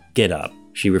 hey, get up.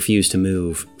 She refused to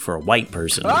move for a white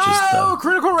person, which is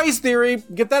critical race theory.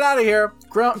 Get that out of here.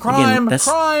 Crime. That's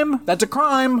a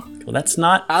crime. Well, that's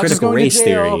not critical race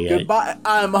theory. Goodbye.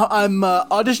 I'm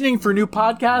auditioning for a new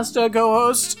podcast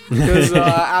co-host because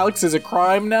Alex is a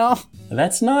crime now.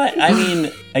 That's not, I mean,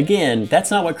 again,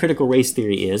 that's not what critical race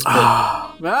theory is.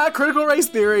 But critical race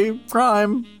theory,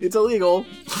 crime. It's illegal.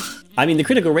 I mean, the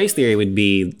critical race theory would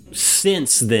be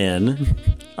since then,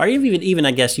 or even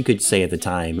I guess you could say at the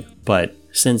time, but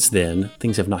since then,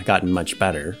 things have not gotten much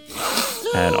better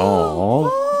at all.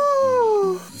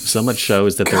 So much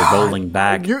shows that they're rolling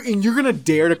back. You're going to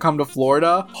dare to come to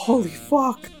Florida? Holy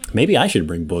fuck. Maybe I should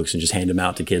bring books and just hand them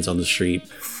out to kids on the street.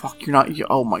 Fuck, you're not...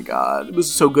 Oh my god. It was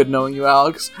so good knowing you,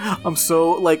 Alex. I'm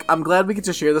glad we get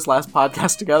to share this last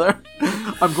podcast together.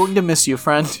 I'm going to miss you,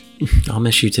 friend. I'll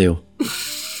miss you too.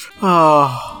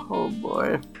 Oh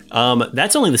boy.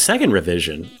 That's only the second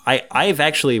revision. I've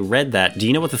actually read that. Do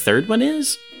you know what the third one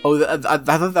is? Oh, I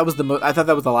thought that was I thought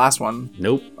that was the last one.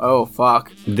 Nope. Oh,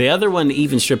 fuck. The other one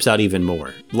even strips out even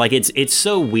more. Like, it's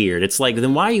so weird. It's like,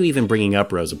 then why are you even bringing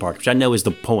up Rosa Parks? Which I know is the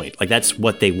point. Like, that's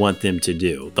what they want them to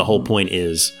do. The whole point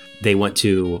is they want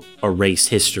to erase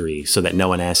history so that no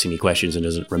one asks any questions and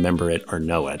doesn't remember it or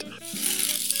know it.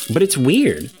 But it's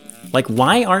weird. Like,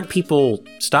 why aren't people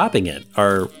stopping it?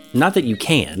 Or, not that you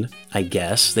can, I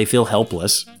guess. They feel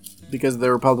helpless. Because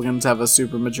the Republicans have a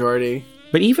supermajority.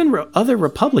 But even other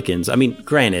Republicans, I mean,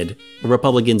 granted,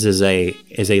 Republicans is a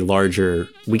larger,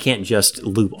 we can't just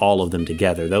loop all of them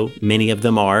together, though many of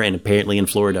them are, and apparently in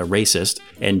Florida, racist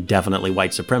and definitely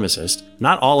white supremacist.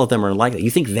 Not all of them are like that. You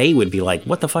think they would be like,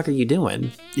 what the fuck are you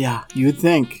doing? Yeah, you would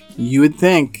think. You would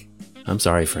think. I'm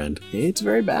sorry, friend. It's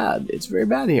very bad. It's very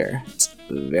bad here. It's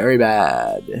very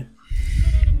bad.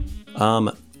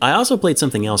 I also played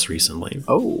something else recently.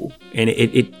 Oh. And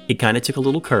it kind of took a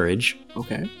little courage.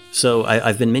 Okay. So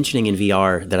I've been mentioning in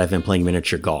VR that I've been playing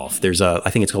miniature golf. There's I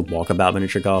think it's called Walkabout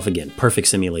Miniature Golf. Again, perfect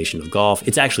simulation of golf.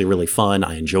 It's actually really fun.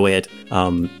 I enjoy it.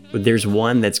 But there's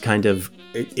one that's kind of,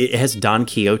 it has Don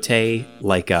Quixote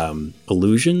like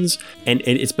illusions, and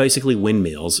it's basically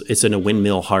windmills. It's in a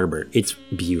windmill harbor. It's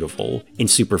beautiful and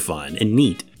super fun and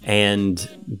neat. And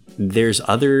there's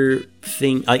other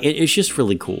things, it's just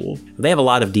really cool. They have a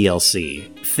lot of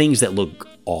DLC, things that look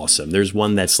awesome. There's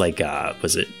one that's like,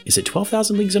 is it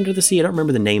 12,000 Leagues Under the Sea? I don't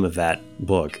remember the name of that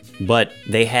book, but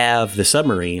they have the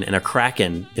submarine and a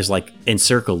kraken is like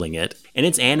encircling it, and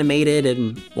it's animated,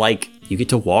 and like you get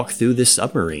to walk through this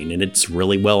submarine, and it's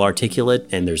really well articulate,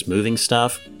 and there's moving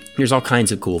stuff. There's all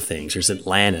kinds of cool things. There's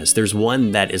Atlantis. There's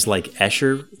one that is like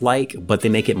Escher-like, but they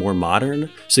make it more modern.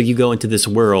 So you go into this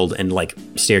world and like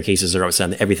staircases are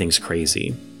outside. Everything's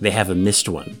crazy. They have a mist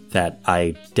one that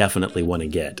I definitely want to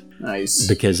get. Nice.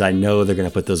 Because I know they're going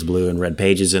to put those blue and red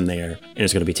pages in there, and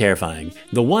it's going to be terrifying.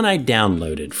 The one I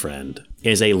downloaded, friend,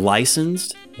 is a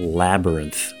licensed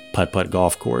Labyrinth putt-putt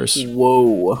golf course.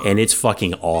 Whoa. And it's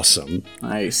fucking awesome.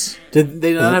 Nice. Did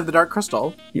they not have the Dark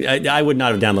Crystal? I would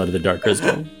not have downloaded the Dark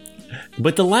Crystal.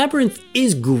 But the Labyrinth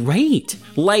is great.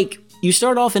 Like, you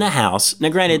start off in a house. Now,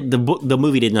 granted, the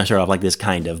movie did not start off like this,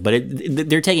 kind of, but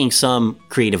they're taking some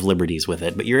creative liberties with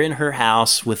it. But you're in her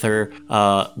house with her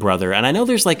brother. And I know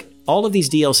there's like all of these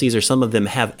DLCs, or some of them,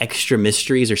 have extra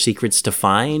mysteries or secrets to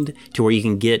find to where you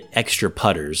can get extra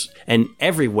putters. And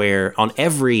everywhere, on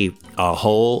every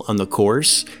hole on the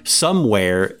course,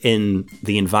 somewhere in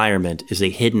the environment is a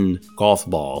hidden golf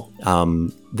ball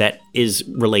that is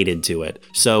related to it.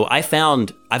 So I've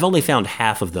only found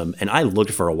half of them, and I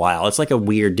looked for a while. It's like a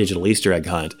weird digital Easter egg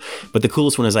hunt. But the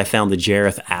coolest one is I found the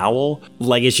Jareth Owl.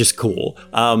 Like, it's just cool.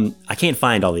 I can't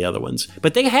find all the other ones.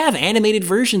 But they have animated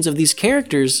versions of these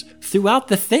characters throughout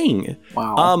the thing.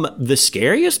 Wow. The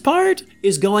scariest part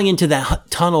is going into that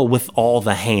tunnel with all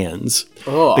the hands.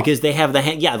 Ugh. Because they have the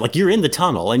hand. Yeah, like you're in the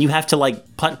tunnel and you have to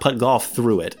like putt golf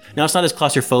through it. Now, it's not as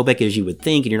claustrophobic as you would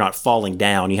think, and you're not falling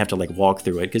down. You have to like walk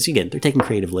through it because, again, they're taking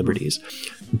creative liberties.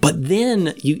 But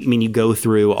then you go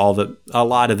through a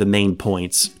lot of the main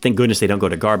points. Thank goodness they don't go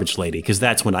to Garbage Lady, because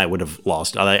that's when I would have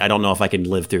lost. I don't know if I could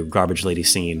live through Garbage Lady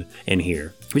scene in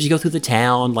here. But you go through the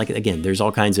town, like, again, there's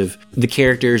all kinds of, the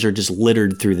characters are just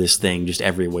littered through this thing, just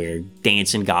everywhere.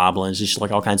 Dancing goblins, just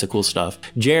like all kinds of cool stuff.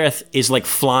 Jareth is like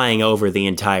flying over the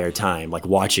entire time, like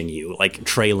watching you, like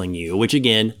trailing you, which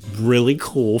again, really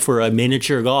cool for a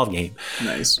miniature golf game.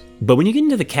 Nice. But when you get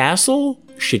into the castle,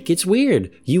 shit gets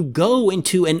weird. You go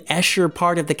into an Escher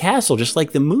part of the castle, just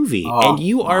like the movie, and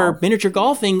you are miniature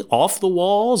golfing off the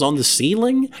walls, on the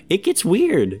ceiling. It gets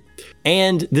weird.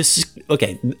 And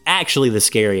actually the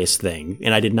scariest thing,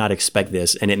 and I did not expect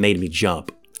this, and it made me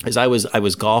jump, is I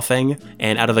was golfing,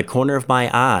 and out of the corner of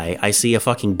my eye, I see a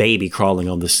fucking baby crawling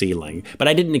on the ceiling. But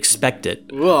I didn't expect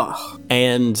it. Ugh.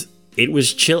 And it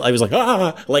was chill. I was like,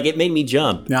 like it made me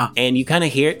jump. Yeah. And you kind of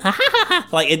hear it,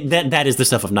 like that is the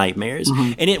stuff of nightmares.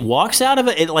 Mm-hmm. And it walks out of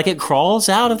it, like it crawls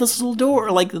out of this little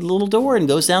door, like the little door, and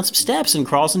goes down some steps and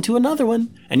crawls into another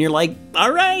one. And you're like,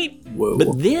 all right. Whoa.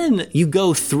 But then you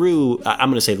go through, I'm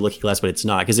going to say the Looking Glass, but it's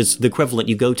not, because it's the equivalent.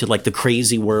 You go to like the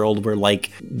crazy world where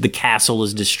like the castle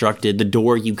is destructed. The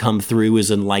door you come through is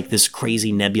in like this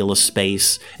crazy nebulous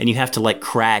space, and you have to like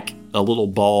crack a little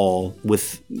ball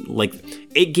with like,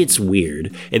 it gets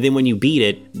weird. And then when you beat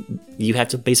it, you have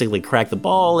to basically crack the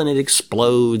ball and it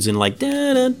explodes and like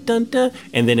da da da da,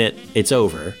 and then it's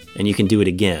over and you can do it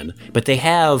again. But they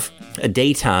have a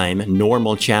daytime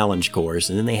normal challenge course,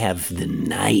 and then they have the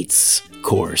nights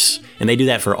course, and they do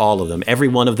that for all of them. Every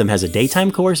one of them has a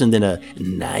daytime course and then a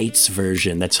nights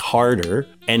version that's harder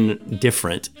and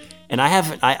different. And I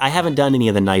haven't done any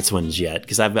of the nights ones yet,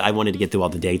 because I wanted to get through all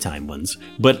the daytime ones.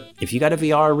 But if you got a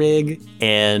VR rig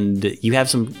and you have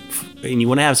you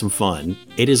want to have some fun,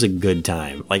 it is a good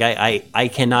time. Like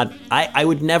I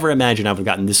would never imagine I would have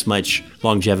gotten this much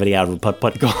longevity out of a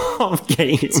putt-putt golf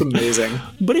game. It's amazing.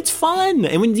 But it's fun.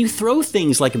 And when you throw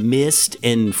things like Mist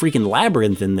and freaking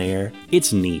Labyrinth in there,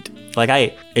 it's neat.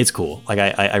 Like it's cool. Like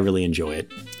I really enjoy it.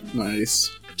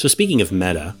 Nice. So speaking of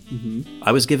meta,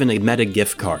 I was given a meta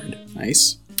gift card.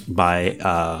 Nice.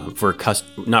 Not for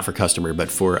customer,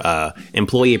 but for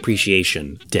Employee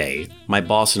Appreciation Day. My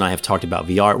boss and I have talked about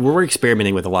VR. We're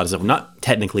experimenting with a lot of stuff. Not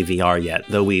technically VR yet,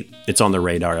 though it's on the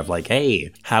radar of like,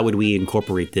 hey, how would we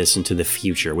incorporate this into the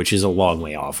future, which is a long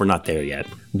way off. We're not there yet.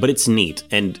 But it's neat.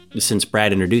 And since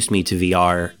Brad introduced me to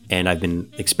VR and I've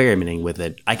been experimenting with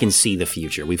it, I can see the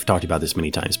future. We've talked about this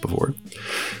many times before.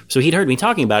 So he'd heard me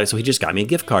talking about it, so he just got me a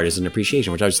gift card as an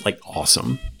appreciation, which I was like,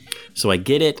 awesome. So I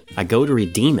get it, I go to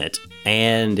redeem it,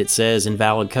 and it says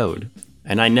invalid code.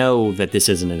 And I know that this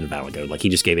isn't an invalid code. Like, he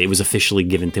just gave it. It was officially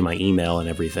given through my email and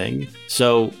everything.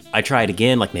 So I try it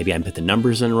again, like maybe I put the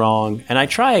numbers in wrong. And I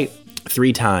try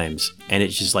 3 times, and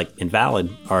it's just like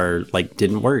invalid or like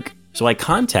didn't work. So I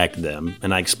contact them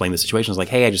and I explain the situation. I was like,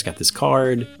 hey, I just got this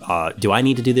card. Do I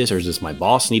need to do this, or does my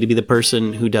boss need to be the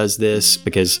person who does this?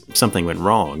 Because something went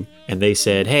wrong. And they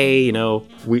said, hey,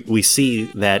 we see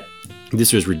that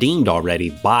this was redeemed already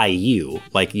by you.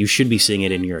 Like, you should be seeing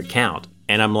it in your account.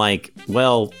 And I'm like,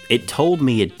 well, it told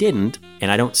me it didn't, and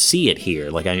I don't see it here.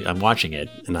 Like, I'm watching it,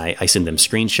 and I send them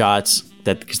screenshots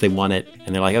because they want it,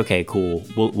 and they're like, okay, cool,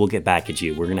 we'll get back at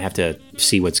you. We're going to have to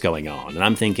see what's going on. And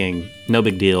I'm thinking, no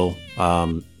big deal.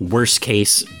 Worst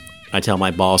case, I tell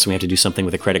my boss we have to do something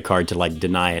with a credit card to, like,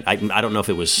 deny it. I don't know if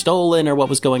it was stolen or what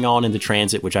was going on in the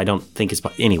transit, which I don't think is...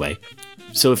 Anyway,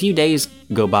 so a few days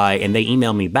go by, and they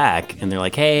email me back, and they're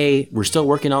like, hey, we're still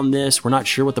working on this. We're not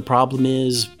sure what the problem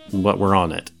is, but we're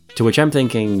on it. To which I'm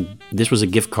thinking, this was a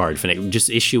gift card. Just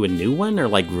issue a new one or,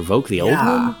 like, revoke the old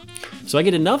one? So I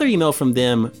get another email from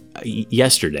them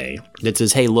yesterday that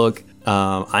says, hey, look,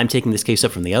 I'm taking this case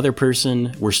up from the other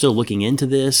person. We're still looking into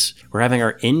this. We're having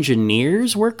our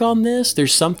engineers work on this.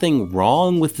 There's something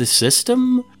wrong with the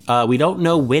system. We don't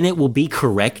know when it will be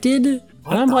corrected.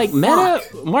 And I'm like, Meta,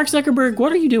 Mark Zuckerberg,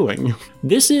 what are you doing?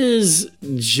 This is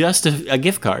just a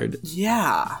gift card.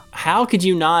 Yeah. How could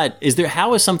you not?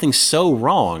 How is something so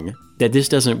wrong that this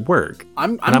doesn't work?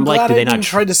 I'm glad like, I didn't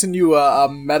try to send you a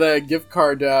Meta gift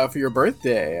card for your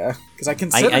birthday because I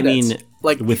considered I mean,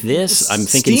 like with this, I'm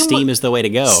thinking Steam is the way to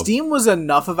go. Steam was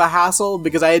enough of a hassle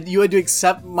because you had to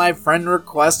accept my friend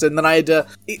request, and then I had to.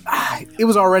 It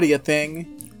was already a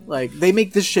thing. Like, they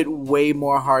make this shit way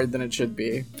more hard than it should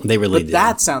be. They really do.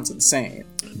 That sounds insane.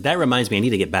 That reminds me, I need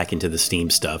to get back into the Steam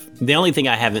stuff. The only thing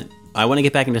I want to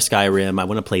get back into Skyrim. I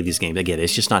want to play these games. I get it.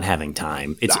 It's just not having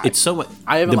time. It's so much.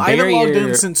 I haven't logged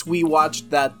in since we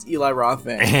watched that Eli Roth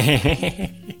thing.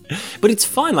 But it's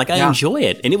fun. Like, I enjoy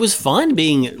it. And it was fun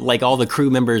being, like, all the crew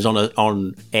members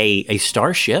on a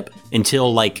starship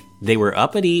until, like, they were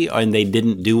uppity and they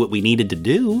didn't do what we needed to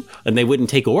do and they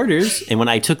wouldn't take orders. And when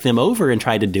I took them over and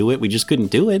tried to do it, we just couldn't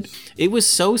do it. It was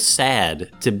so sad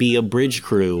to be a bridge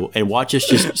crew and watch us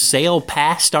just sail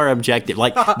past our objective,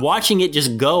 like watching it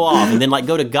just go off and then, like,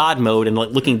 go to God mode and, like,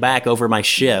 looking back over my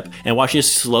ship and watching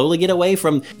us slowly get away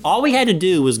from. All we had to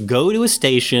do was go to a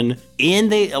station in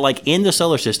the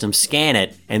solar system, scan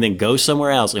it, and then go somewhere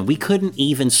else. And we couldn't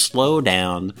even slow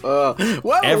down.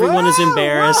 Everyone is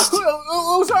embarrassed.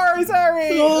 Oh, sorry.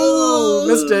 Oh,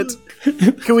 missed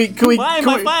it. Can we? Why am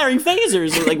I firing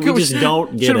phasers? Like, we just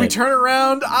don't get it. Should we turn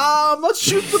around? Let's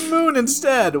shoot the moon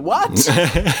instead. What?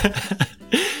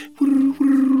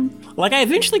 Like, I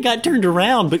eventually got turned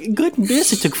around, but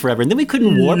goodness, it took forever. And then we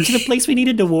couldn't warp to the place we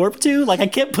needed to warp to. Like, I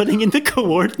kept putting in the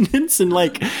coordinates and,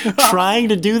 like, trying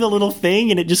to do the little thing,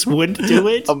 and it just wouldn't do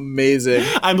it. Amazing.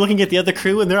 I'm looking at the other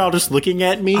crew, and they're all just looking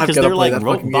at me because they're, like,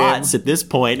 robots at this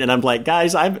point. And I'm like,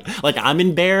 guys, I'm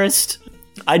embarrassed.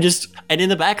 And in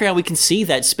the background, we can see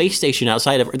that space station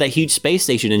outside of, that huge space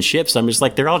station and ships. I'm just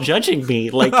like, they're all judging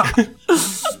me. Like,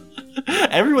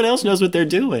 everyone else knows what they're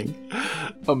doing.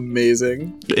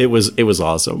 Amazing. It was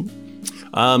awesome.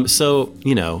 So,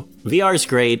 you know, VR is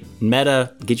great.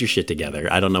 Meta, get your shit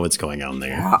together. I don't know what's going on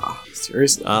there. Yeah,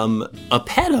 seriously. A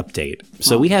pet update.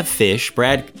 So we have fish.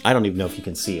 Brad, I don't even know if you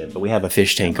can see it, but we have a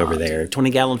fish tank over there.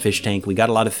 20-gallon fish tank. We got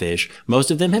a lot of fish. Most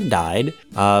of them have died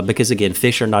because, again,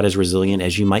 fish are not as resilient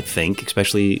as you might think,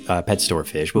 especially pet store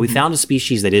fish. But we found a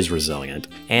species that is resilient.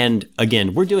 And,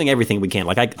 again, we're doing everything we can.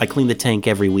 Like, I clean the tank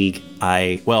every week.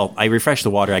 I refresh the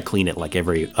water. I clean it like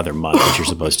every other month, which you're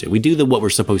supposed to. We do what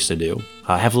we're supposed to do.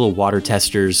 Have little water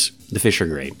testers. The fish are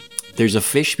great. There's a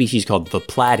fish species called the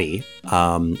platy,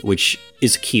 which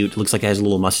is cute. It looks like it has a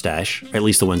little mustache, or at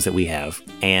least the ones that we have.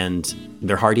 And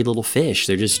they're hardy little fish.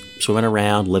 They're just swimming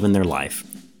around, living their life.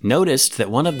 Noticed that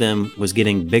one of them was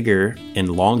getting bigger and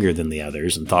longer than the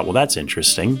others and thought, well, that's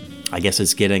interesting. I guess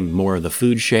it's getting more of the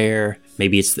food share.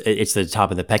 Maybe it's the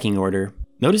top of the pecking order.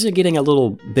 Notice it getting a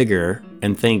little bigger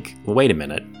and think, well, wait a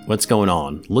minute, what's going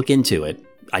on? Look into it.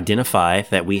 Identify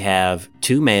that we have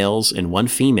 2 males and 1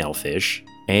 female fish,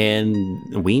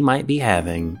 and we might be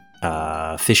having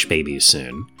fish babies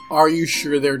soon. Are you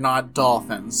sure they're not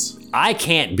dolphins? I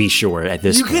can't be sure at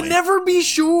this point. You can never be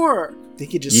sure. They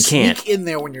could just sneak in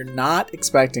there when you're not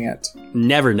expecting it.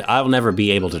 I'll never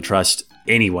be able to trust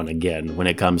anyone again when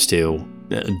it comes to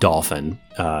dolphin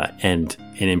and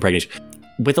impregnation.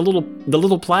 With the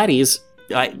little platies,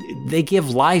 they give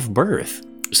live birth.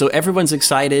 So everyone's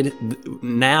excited.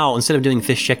 Now, instead of doing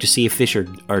fish check to see if fish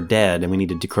are dead and we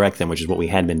needed to correct them, which is what we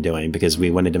had been doing because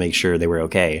we wanted to make sure they were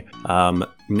okay.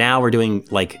 Now we're doing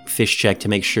like fish check to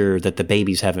make sure that the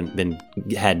babies have been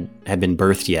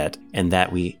birthed yet and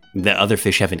that the other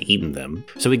fish haven't eaten them.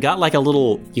 So we got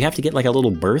you have to get like a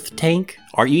little birth tank,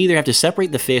 or you either have to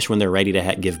separate the fish when they're ready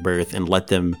to give birth and let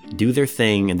them do their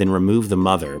thing and then remove the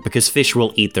mother because fish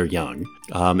will eat their young.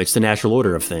 It's the natural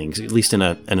order of things, at least in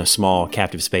a small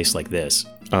captive space like this.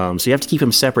 So you have to keep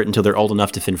them separate until they're old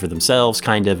enough to fend for themselves,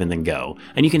 kind of, and then go.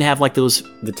 And you can have like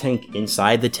the tank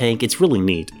inside the tank. It's really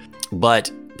neat.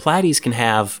 But platies can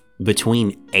have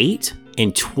between 8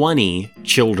 and 20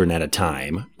 children at a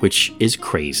time, which is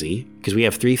crazy because we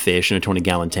have 3 fish in a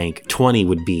 20-gallon tank. 20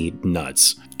 would be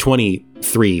nuts.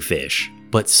 23 fish.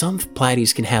 But some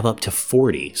platies can have up to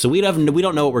 40. So we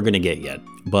don't know what we're going to get yet.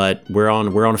 But we're on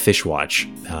a fish watch,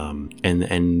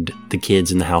 and the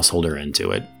kids in the household are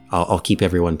into it. I'll keep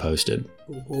everyone posted.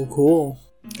 Oh, cool.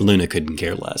 Luna couldn't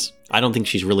care less. I don't think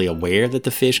she's really aware that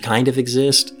the fish kind of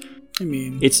exist. I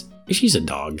mean, she's a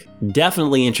dog.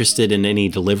 Definitely interested in any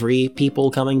delivery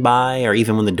people coming by, or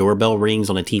even when the doorbell rings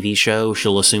on a TV show,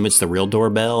 she'll assume it's the real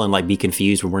doorbell and like be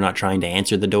confused when we're not trying to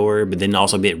answer the door, but then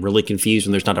also get really confused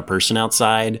when there's not a person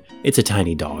outside. It's a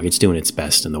tiny dog. It's doing its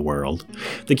best in the world.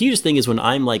 The cutest thing is when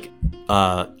I'm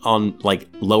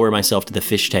lower myself to the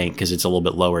fish tank because it's a little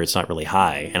bit lower, it's not really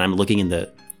high, and I'm looking in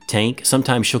the tank.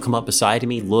 Sometimes she'll come up beside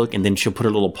me, look, and then she'll put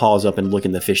her little paws up and look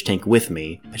in the fish tank with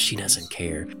me, but she doesn't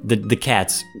care. The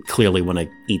cats clearly want to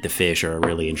eat the fish or are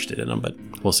really interested in them, but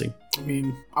we'll see. I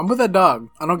mean, I'm with that dog.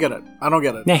 I don't get it.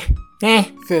 Nah.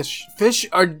 Fish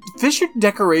are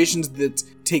decorations that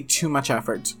take too much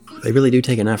effort. They really do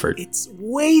take an effort. It's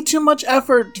way too much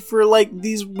effort for like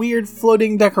these weird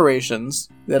floating decorations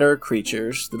that are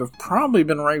creatures that have probably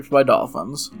been raped by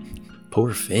dolphins.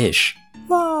 Poor fish.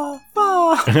 Bah,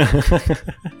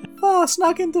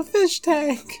 snuck into fish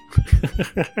tank.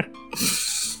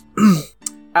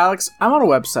 Alex, I'm on a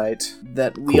website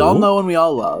that we all know and we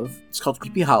all love. It's called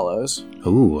Creepy Hollows.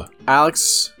 Ooh.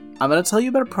 Alex, I'm going to tell you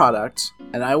about a product,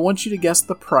 and I want you to guess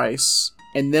the price,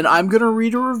 and then I'm going to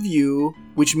read a review,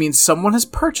 which means someone has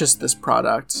purchased this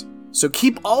product. So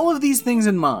keep all of these things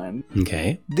in mind.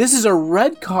 Okay. This is a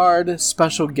red card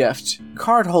special gift.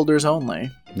 Card holders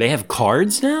only. They have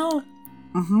cards now?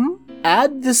 Mm-hmm.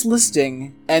 Add this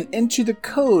listing and enter the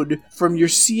code from your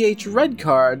CH Red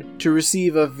card to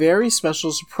receive a very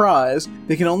special surprise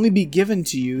that can only be given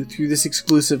to you through this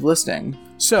exclusive listing.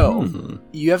 So,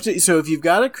 so if you've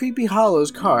got a Creepy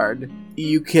Hollows card,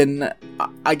 you can,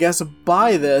 I guess,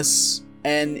 buy this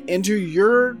and enter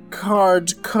your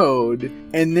card's code,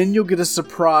 and then you'll get a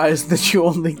surprise that you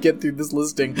only get through this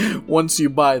listing once you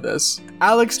buy this.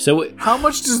 Alex, how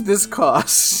much does this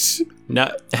cost?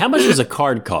 Now, how much does a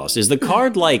card cost? Is the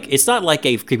card like, it's not like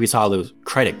a Creepy Hollows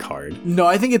credit card. No,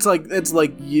 I think it's like well,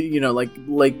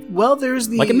 there's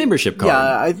the, like a membership card.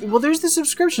 Yeah, there's the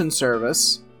subscription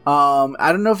service.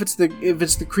 I don't know if it's the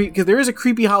because there is a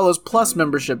Creepy Hollows Plus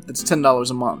membership that's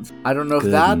 $10 a month. I don't know if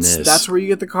that's where you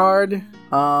get the card.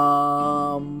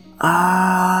 I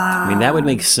mean, that would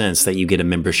make sense that you get a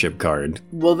membership card.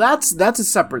 Well, that's a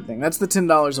separate thing. That's the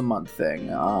 $10 a month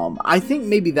thing. I think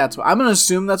maybe that's what I'm gonna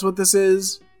assume that's what this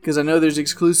is, because I know there's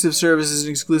exclusive services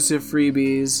and exclusive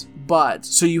freebies. But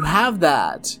so you have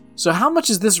that. So how much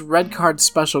is this red card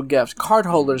special gift? Card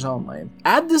holders only.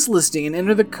 Add this listing and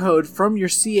enter the code from your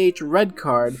CH Red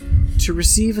card to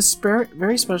receive a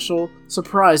very special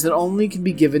surprise that only can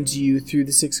be given to you through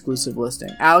this exclusive listing.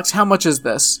 Alex, how much is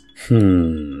this?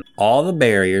 All the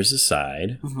barriers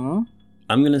aside, I'm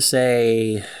going to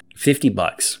say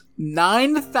 $50.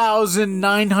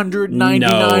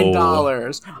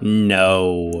 $9,999.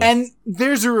 No. And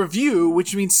there's a review,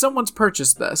 which means someone's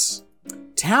purchased this.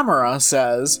 Tamara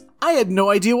says, I had no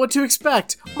idea what to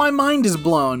expect. My mind is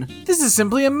blown. This is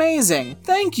simply amazing.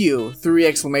 Thank you! 3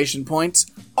 exclamation points.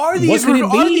 Are these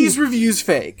reviews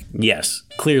fake? Yes,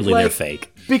 clearly they're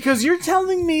fake. Because you're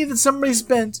telling me that somebody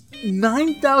spent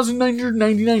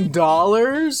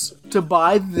 $9,999 to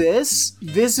buy this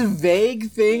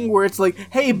vague thing where it's like,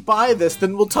 hey, buy this,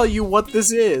 then we'll tell you what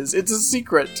this is. It's a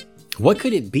secret. What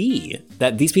could it be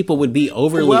that these people would be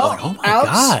overly like, oh my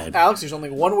God. Alex, there's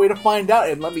only one way to find out,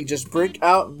 and let me just break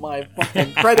out my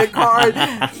fucking credit card.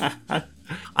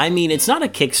 I mean, it's not a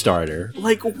Kickstarter.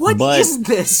 Like, what is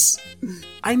this?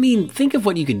 I mean, think of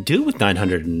what you could do with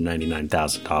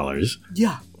 $999,000.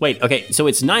 Yeah. Wait, okay, so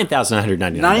it's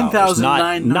 $9,999.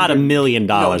 $9,999. Not $1 million,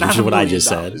 which is what I just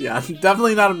said. Yeah,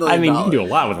 definitely not $1 million. I mean, you can do a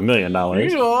lot with $1 million. No,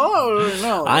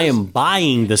 I am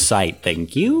buying the site,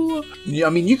 thank you. Yeah, I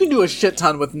mean, you can do a shit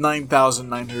ton with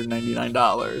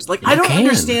 $9,999. Like, I don't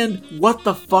understand what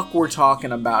the fuck we're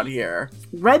talking about here.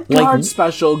 Red card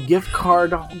special gift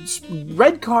card.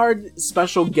 Red card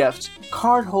special gift.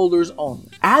 Card holders only.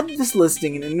 Add this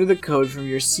listing and enter the code from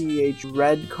your CH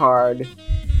Red card.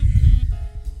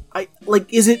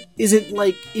 Is it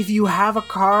like if you have a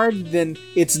card, then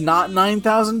it's not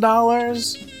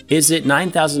 $9,000? Is it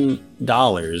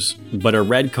 $9,000, but a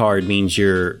red card means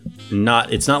you're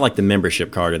it's not like the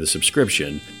membership card or the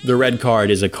subscription. The red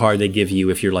card is a card they give you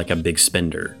if you're like a big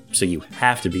spender. So you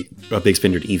have to be a big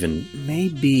spender to even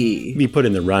be put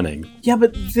in the running. Yeah,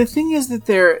 but the thing is that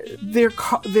they're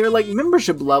like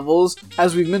membership levels,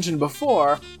 as we've mentioned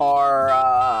before,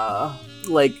 are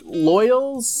like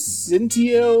Loyal,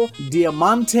 Cintio,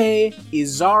 Diamante,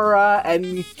 Izara,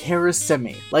 and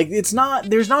Karasemi. Like, there's not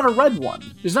a red one.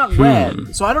 There's not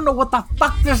red. So I don't know what the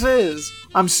fuck this is.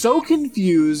 I'm so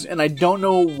confused, and I don't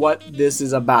know what this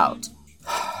is about.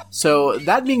 So,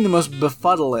 that being the most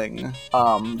befuddling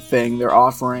thing they're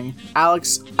offering,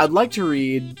 Alex, I'd like to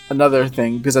read another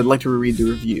thing, because I'd like to reread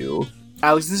the review.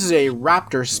 Alex, this is a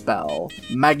raptor spell.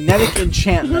 Magnetic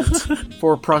enchantment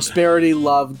for prosperity,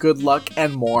 love, good luck,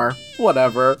 and more.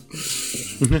 Whatever.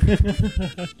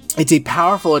 It's a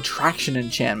powerful attraction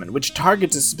enchantment, which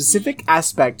targets a specific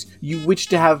aspect you wish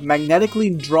to have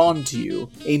magnetically drawn to you.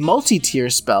 A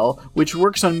multi-tier spell, which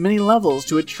works on many levels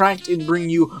to attract and bring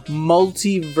you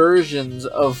multi-versions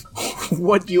of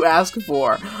what you ask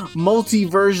for.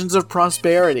 Multi-versions of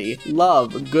prosperity,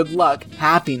 love, good luck,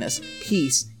 happiness,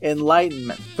 peace,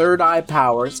 enlightenment, third eye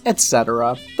powers,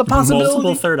 etc. The possibility...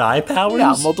 Multiple third eye powers?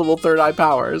 Yeah, multiple third eye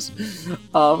powers.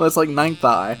 That's like ninth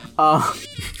eye.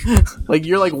 Like,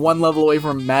 you're like one level away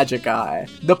from magic eye.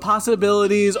 The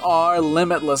possibilities are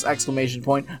limitless! Exclamation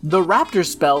point. The raptor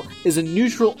spell is a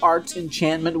neutral arts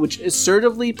enchantment which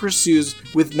assertively pursues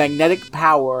with magnetic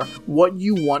power what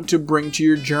you want to bring to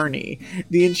your journey.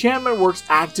 The enchantment works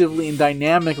actively and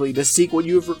dynamically to seek what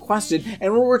you have requested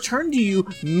and will return to you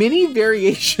many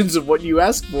variations of what you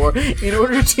ask for in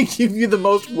order to give you the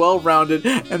most well-rounded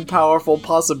and powerful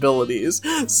possibilities.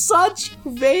 Such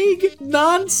vague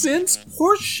nonsense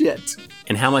horseshit.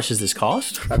 And how much does this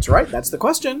cost? That's right, that's the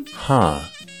question. Huh.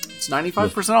 It's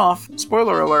 95% off.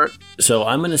 Spoiler alert. So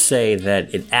I'm going to say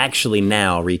that it actually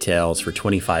now retails for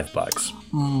 $25.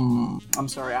 I'm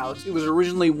sorry, Alex. It was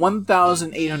originally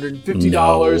 $1,850.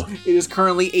 No. It is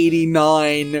currently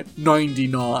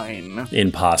 $89.99.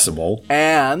 Impossible.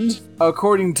 And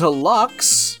according to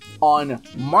Lux, on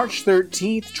March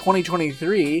 13th,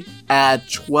 2023, at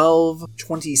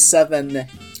 12:27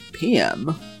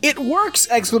 p.m. It works!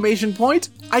 Exclamation point.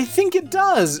 I think it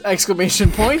does!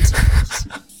 Exclamation point.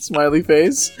 Smiley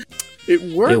face.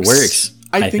 It works. It works.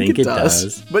 I think it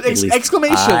does. But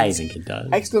exclamations. I think it does.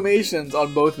 Exclamations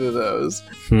on both of those.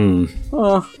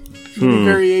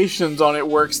 Variations on it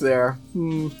works there.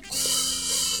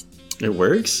 It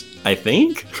works? I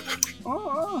think?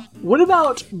 What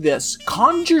about this?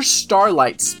 Conjure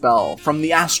Starlight spell from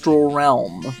the astral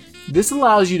realm. This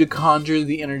allows you to conjure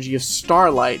the energy of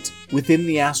starlight within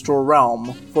the astral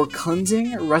realm for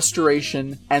cleansing,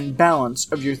 restoration, and balance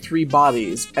of your three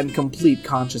bodies and complete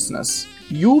consciousness.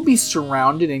 You will be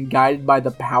surrounded and guided by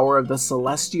the power of the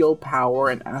celestial power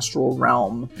and astral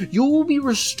realm. You will be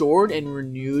restored and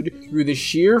renewed through the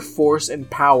sheer force and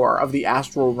power of the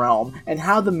astral realm, and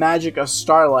how the magic of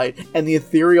starlight and the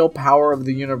ethereal power of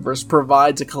the universe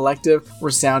provides a collective,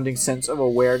 resounding sense of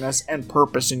awareness and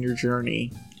purpose in your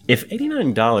journey. If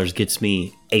 $89 gets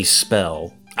me a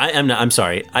spell, I'm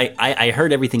sorry. I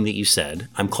heard everything that you said.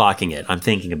 I'm clocking it. I'm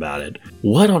thinking about it.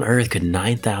 What on earth could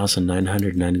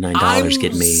 $9,999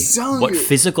 get me? What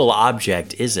physical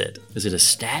object is it? Is it a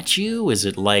statue? Is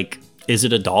it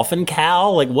a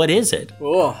Dolphin-Cow? Like, what is it?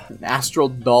 Oh, an astral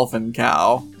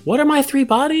Dolphin-Cow. What are my three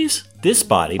bodies? This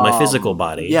body, my physical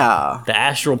body. Yeah. The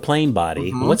astral plane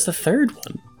body. Mm-hmm. What's the third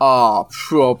one? You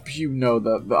know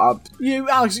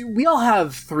Alex, we all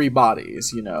have three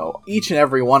bodies, you know, each and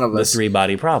every one of us. The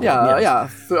three-body problem. Yeah.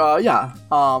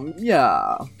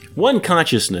 One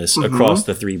consciousness across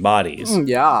the three bodies.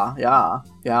 Yeah. I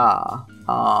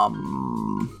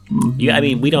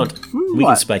mean, we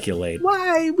can speculate.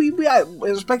 Why? We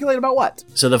speculate about what?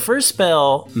 So the first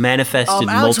spell manifested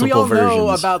Alex, multiple we all versions. know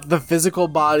about the physical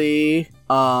body,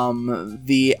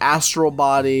 the astral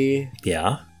body.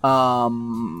 Yeah.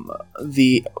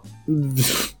 The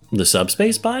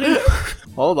subspace body?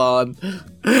 Hold on.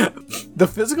 The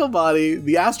physical body,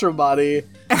 the astral body,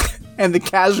 and the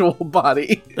casual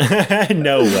body.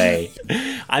 No way.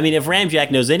 I mean, if Ramjack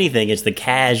knows anything, it's the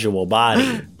casual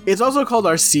body. It's also called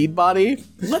our seed body.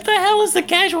 What the hell is the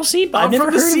casual seed body? I've never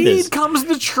heard of this. From the seed comes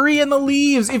the tree and the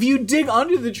leaves. If you dig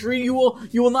under the tree, you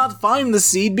will not find the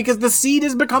seed because the seed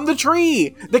has become the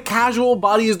tree. The casual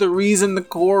body is the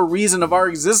core reason of our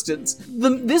existence.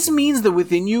 This means that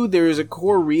within you there is a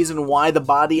core reason why the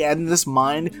body and this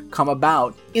mind come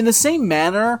about. In the same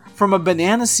manner, from a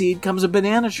banana seed comes a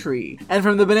banana tree, and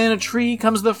from the banana tree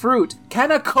comes the fruit. Can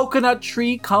a coconut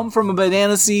tree come from a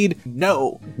banana seed?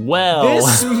 No. Well,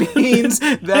 this means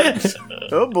that,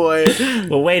 oh boy.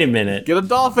 Well, wait a minute. Get a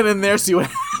dolphin in there, see what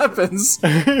happens.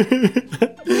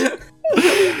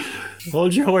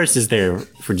 Hold your horses there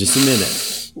for just a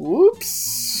minute.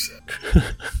 Whoops.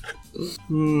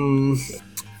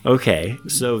 Okay,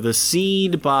 so the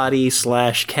seed body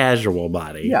 / casual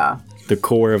body. Yeah. The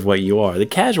core of what you are. The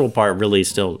casual part really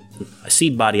still...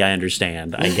 Seed body, I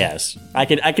understand, I guess. I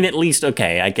can at least...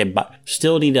 Okay, I can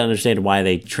still need to understand why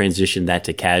they transitioned that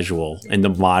to casual in the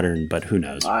modern, but who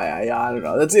knows? I don't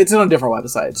know. It's on a different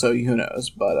website, so who knows,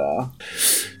 but...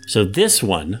 So this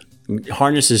one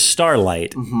harnesses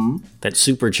starlight that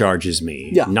supercharges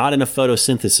me. Yeah. Not in a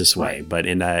photosynthesis way, but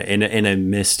in a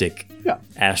mystic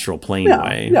astral plane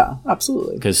way. Yeah,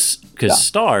 absolutely. Because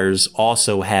stars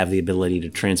also have the ability to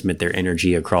transmit their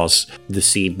energy across the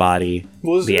seed body,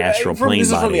 the astral plane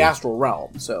this body. Is from the astral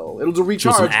realm, so it'll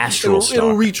recharge. So it's an astral star.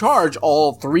 It'll recharge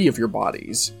all three of your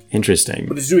bodies. Interesting.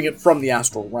 But it's doing it from the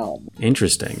astral realm.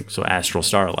 Interesting. So astral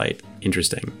starlight.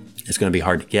 Interesting. It's going to be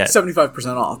hard to get.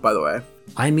 75% off, by the way.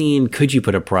 I mean, could you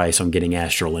put a price on getting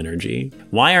astral energy?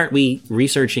 Why aren't we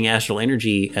researching astral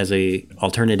energy as a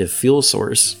alternative fuel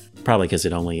source? Probably because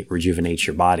it only rejuvenates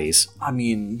your bodies. I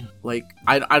mean, like,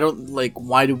 I don't, like,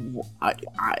 why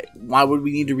would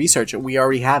we need to research it? We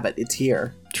already have it. It's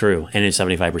here. True, and it's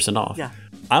 75% off. Yeah.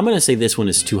 I'm going to say this one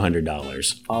is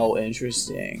 $200. Oh,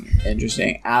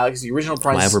 interesting. Alex, the original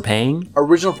price... Am I overpaying?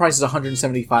 Original price is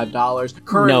 $175.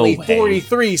 Currently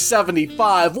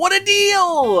 $43.75. What a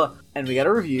deal! And we got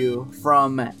a review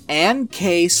from Ann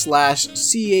K/CH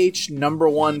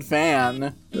 #1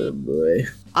 fan. Oh boy.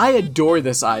 I adore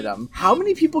this item. How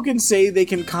many people can say they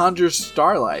can conjure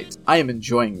starlight? I am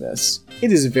enjoying this.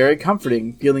 It is very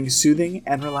comforting, feeling soothing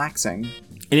and relaxing.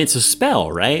 And it's a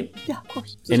spell, right? Yeah, of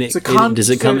course. And it's a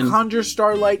conjure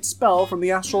starlight spell from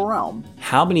the astral realm.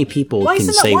 How many people Why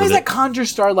can say... Why is that conjure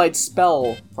starlight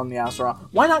spell from the astral realm?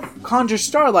 Why not conjure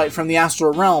starlight from the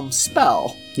astral realm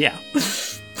spell? Yeah.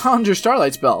 Conjure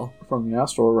starlight spell from the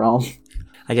astral realm.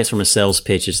 I guess from a sales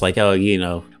pitch, it's like, oh, you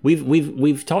know,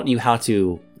 we've taught you how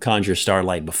to conjure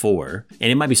starlight before,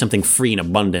 and it might be something free and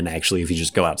abundant, actually, if you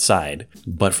just go outside.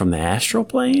 But from the astral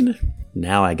plane...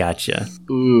 Now I gotcha.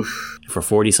 Oof. For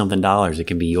 $40-something, it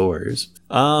can be yours.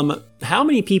 How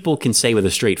many people can say with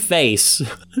a straight face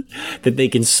that they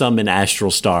can summon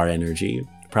astral star energy?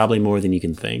 Probably more than you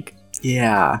can think.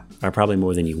 Yeah. Or probably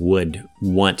more than you would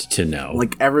want to know.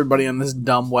 Like everybody on this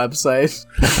dumb website.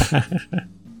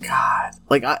 God.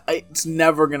 Like, it's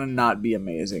never gonna not be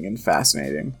amazing and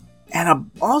fascinating.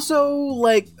 And also,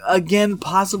 like, again,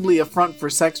 possibly a front for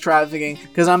sex trafficking,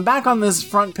 because I'm back on this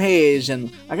front page,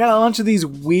 and I got a bunch of these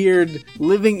weird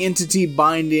living entity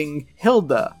binding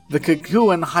Hilda, the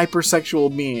Cocoon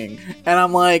hypersexual being. And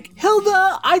I'm like,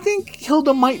 Hilda? I think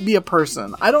Hilda might be a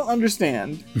person. I don't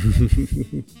understand.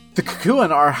 The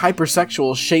Cocoon are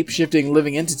hypersexual, shape-shifting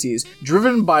living entities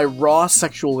driven by raw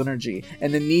sexual energy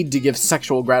and the need to give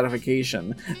sexual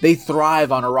gratification. They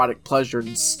thrive on erotic pleasure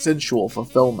and sensual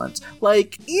fulfillment.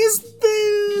 Like,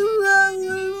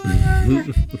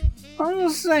 I'm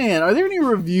just saying, are there any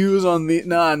reviews on the...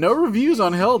 Nah, no reviews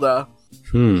on Hilda.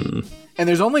 And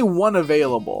there's only one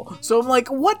available. So I'm like,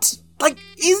 what? Like,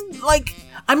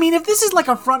 I mean, if this is like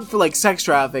a front for like sex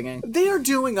trafficking, they are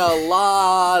doing a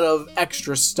lot of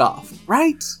extra stuff,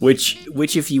 right? Which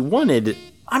if you wanted,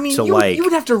 I mean, you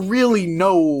would have to really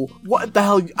know what the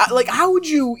hell. Like, how would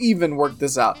you even work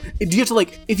this out? Do you have to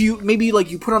like, if you maybe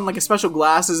like you put on like a special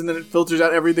glasses and then it filters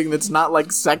out everything that's not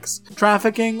like sex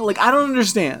trafficking? Like, I don't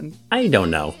understand. I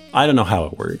don't know. I don't know how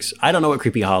it works. I don't know what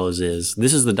Creepy Hollows is.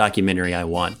 This is the documentary I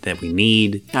want that we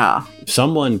need.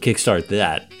 Someone kickstart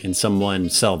that and someone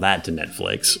sell that to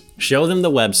Netflix. Show them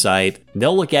the website.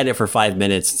 They'll look at it for 5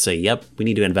 minutes and say, yep, we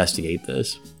need to investigate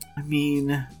this. I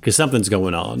mean... Because something's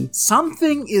going on.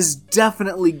 Something is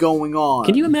definitely going on.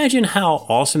 Can you imagine how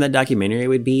awesome that documentary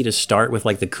would be to start with,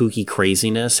 like, the kooky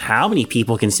craziness? How many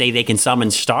people can say they can summon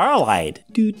starlight?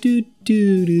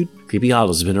 Creepy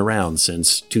Hollows has been around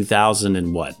since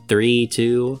 2003,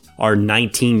 2? Or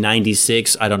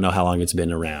 1996? I don't know how long it's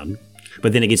been around.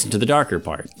 But then it gets into the darker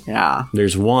part. Yeah.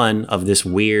 There's one of this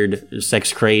weird,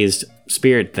 sex-crazed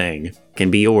spirit thing. Can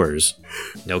be yours.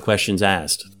 No questions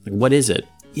asked. Like, what is it?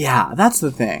 Yeah, that's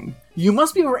the thing. You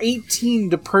must be over 18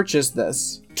 to purchase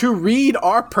this. To read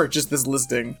or purchase this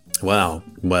listing. Wow.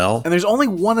 Well. And there's only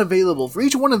one available for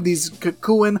each one of these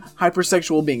Cocoon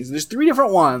hypersexual beings. There's 3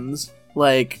 different ones.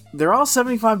 Like, they're all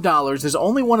 $75. There's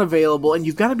only one available, and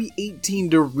you've got to be 18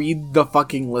 to read the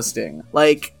fucking listing.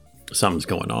 Like... Something's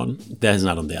going on. That is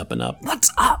not on the up and up.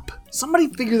 What's up? Somebody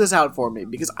figure this out for me,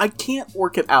 because I can't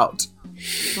work it out.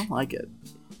 I don't like it.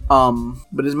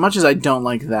 But as much as I don't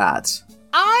like that,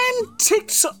 I'm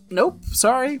ticked... Nope,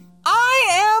 sorry.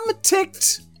 I am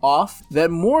ticked off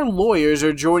that more lawyers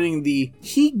are joining the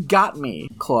He Got Me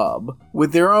club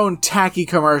with their own tacky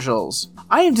commercials.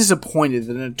 I am disappointed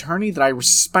that an attorney that I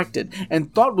respected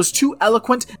and thought was too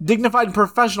eloquent, dignified, and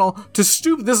professional to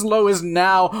stoop this low is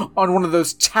now on one of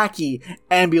those tacky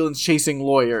ambulance-chasing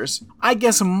lawyers. I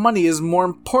guess money is more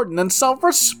important than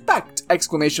self-respect!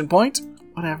 Exclamation point.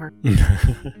 Whatever.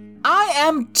 I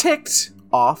am ticked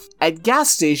off at gas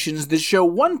stations that show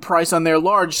one price on their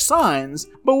large signs,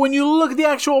 but when you look at the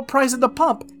actual price at the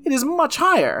pump, it is much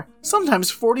higher,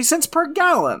 sometimes 40 cents per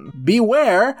gallon.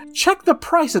 Beware, check the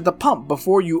price at the pump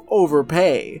before you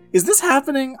overpay. Is this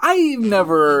happening? I've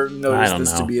never noticed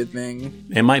this to be a thing.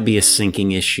 It might be a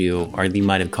syncing issue, or they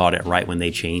might have caught it right when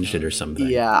they changed it or something.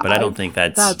 Yeah. But I don't think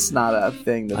that's not a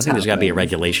thing that's I think there's got to be a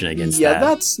regulation against that. Yeah,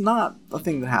 that's not a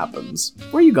thing that happens.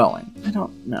 Where are you going? I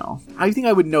don't know. I think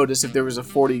I would notice if there was a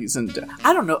 40 cent...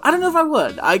 I don't know if I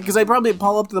would. Because I probably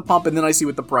pull up to the pump and then I see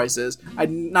what the price is.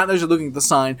 I'm not necessarily looking at the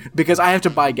sign because I have to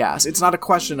buy gas. It's not a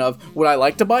question of would I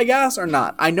like to buy gas or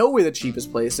not. I know where the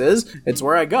cheapest place is. It's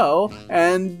where I go,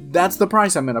 and that's the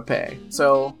price I'm gonna pay.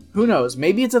 So who knows?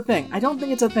 Maybe it's a thing. I don't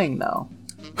think it's a thing though.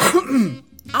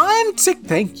 I'm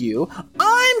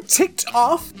ticked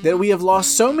off that we have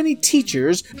lost so many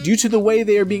teachers due to the way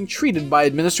they are being treated by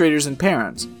administrators and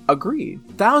parents. Agreed.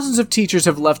 Thousands of teachers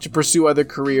have left to pursue other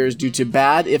careers due to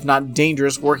bad, if not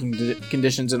dangerous, working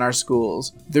conditions in our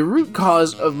schools. The root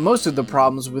cause of most of the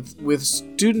problems with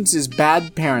students is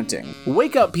bad parenting.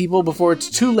 Wake up, people, before it's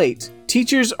too late.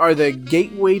 Teachers are the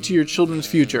gateway to your children's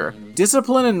future.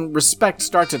 Discipline and respect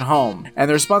starts at home, and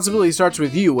the responsibility starts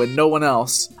with you and no one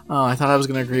else. Oh, I thought I was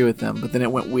going to agree with them, but then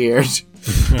it went weird.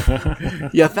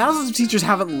 Yeah, thousands of teachers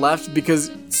haven't left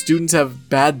because students have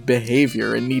bad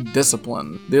behavior and need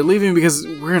discipline. They're leaving because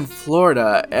we're in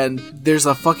Florida, and there's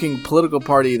a fucking political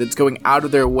party that's going out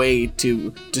of their way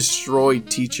to destroy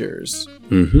teachers.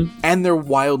 Mm-hmm. And they're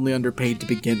wildly underpaid to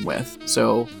begin with.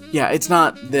 So, yeah, it's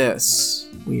not this.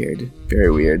 Weird. Very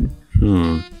weird.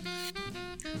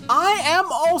 I am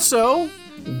also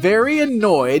very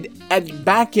annoyed at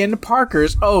back-in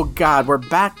parkers. Oh god, we're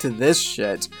back to this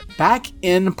shit.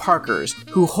 Back-in parkers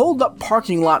who hold up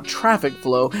parking lot traffic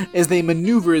flow as they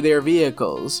maneuver their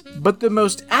vehicles. But the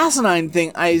most asinine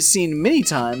thing I've seen many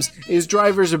times is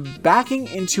drivers backing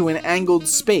into an angled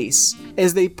space.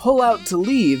 As they pull out to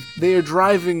leave, they are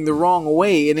driving the wrong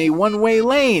way in a one-way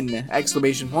lane!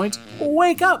 Exclamation point.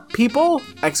 Wake up, people!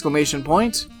 Exclamation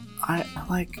point.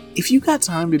 If you got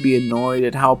time to be annoyed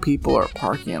at how people are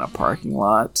parking in a parking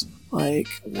lot,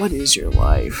 what is your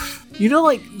life? You know,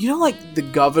 the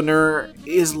governor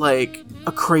is,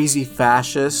 a crazy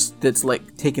fascist that's,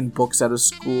 taken books out of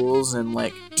schools and,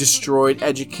 destroyed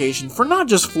education for not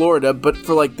just Florida, but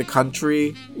for, the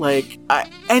country.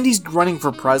 And he's running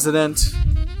for president.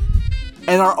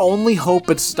 And our only hope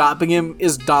at stopping him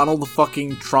is Donald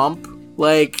fucking Trump.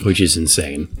 Which is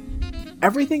insane.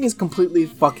 Everything is completely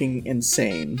fucking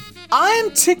insane. I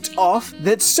am ticked off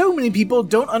that so many people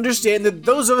don't understand that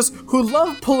those of us who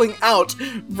love pulling out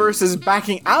versus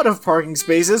backing out of parking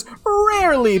spaces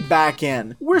rarely back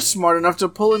in. We're smart enough to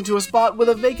pull into a spot with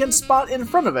a vacant spot in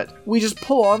front of it. We just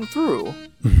pull on through.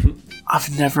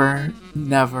 I've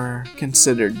never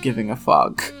considered giving a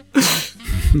fuck.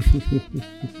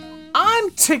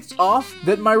 I'm ticked off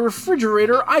that my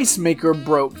refrigerator ice maker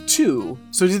broke too.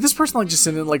 So did this person just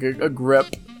send in a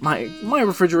grip? My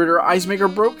refrigerator ice maker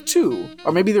broke too.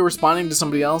 Or maybe they're responding to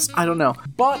somebody else. I don't know.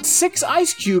 Bought 6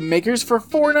 ice cube makers for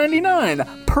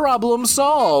 $4.99. Problem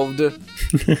solved.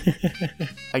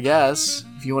 I guess.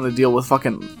 If you want to deal with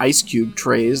fucking ice cube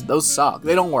trays, those suck.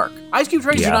 They don't work. Ice cube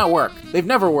trays do not work. They've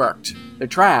never worked. They're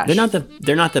trash. They're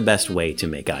not the best way to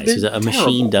make ice. A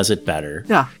machine does it better.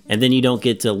 Yeah. And then you don't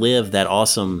get to live that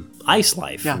awesome ice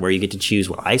life where you get to choose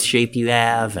what ice shape you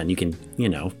have and you can,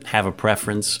 have a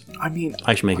preference. I mean,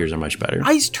 ice makers are much better.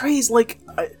 Ice trays,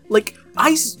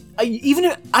 ice.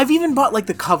 I've even bought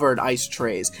the covered ice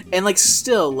trays, and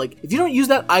still, if you don't use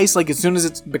that ice as soon as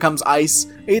it becomes ice,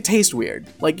 it tastes weird.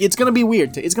 It's gonna be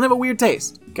weird. It's gonna have a weird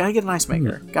taste. Gotta get an ice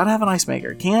maker. Gotta have an ice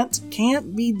maker.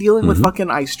 Can't be dealing with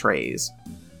fucking ice trays.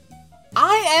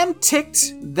 I am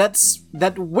ticked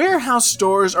that warehouse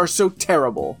stores are so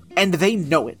terrible, and they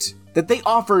know it. That they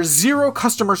offer zero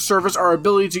customer service or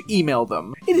ability to email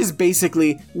them. It is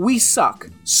basically, we suck,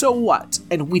 so what?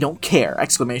 And we don't care!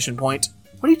 Exclamation point.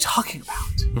 What are you talking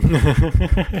about?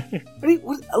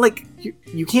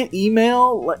 You can't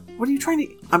email? What are you trying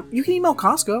to... you can email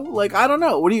Costco. I don't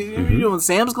know. What are you doing?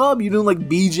 Sam's Club? You doing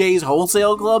BJ's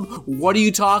Wholesale Club? What are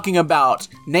you talking about?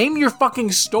 Name your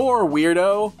fucking store,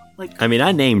 weirdo. I mean,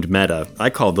 I named Meta. I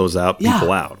called those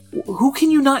people out. Who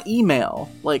can you not email?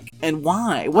 And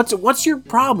why? What's your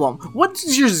problem?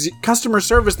 What's your customer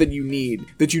service that you need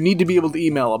to be able to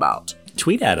email about?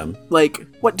 Tweet at them.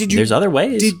 What did you... There's other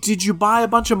ways. Did you buy a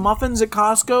bunch of muffins at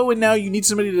Costco and now you need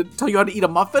somebody to tell you how to eat a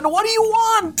muffin? What do you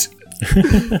want?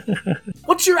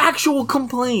 What's your actual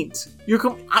complaint?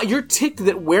 You're ticked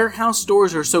that warehouse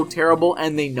stores are so terrible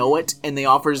and they know it and they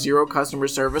offer zero customer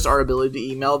service our ability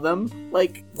to email them?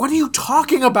 What are you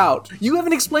talking about? You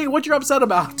haven't explained what you're upset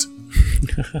about.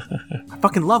 I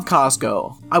fucking love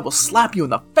Costco. I will slap you in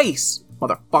the face,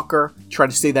 motherfucker. Try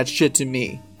to say that shit to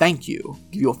me. Thank you.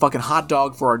 Give you a fucking hot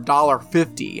dog for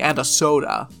 $1.50 and a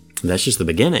soda. That's just the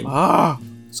beginning.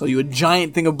 So you a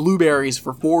giant thing of blueberries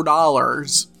for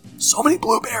 $4. So many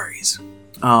blueberries.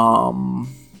 I'm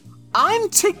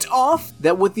ticked off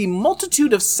that with the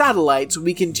multitude of satellites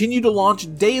we continue to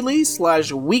launch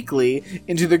daily/weekly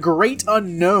into the great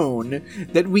unknown,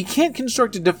 that we can't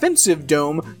construct a defensive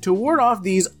dome to ward off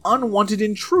these unwanted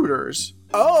intruders.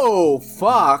 Oh,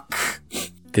 fuck.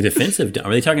 The defensive dome?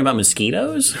 Are they talking about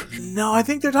mosquitoes? No, I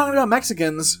think they're talking about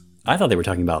Mexicans. I thought they were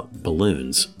talking about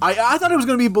balloons. I thought it was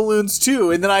going to be balloons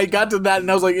too, and then I got to that and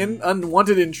I was like,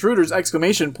 unwanted intruders, !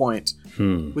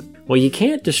 Well, you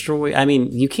can't destroy... I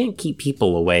mean, you can't keep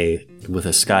people away with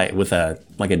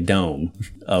a dome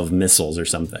of missiles or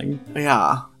something.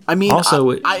 Yeah. I mean,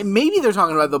 also, maybe they're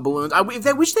talking about the balloons. I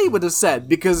wish they would have said,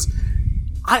 because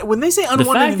when they say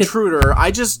unwanted intruder, I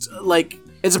just,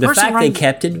 it's a person. The fact they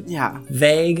kept it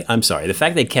vague. The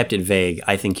fact they kept it vague,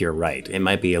 I think you're right. It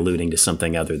might be alluding to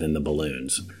something other than the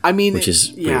balloons. I mean, which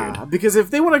is weird. Because if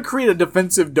they want to create a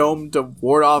defensive dome to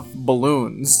ward off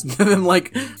balloons, then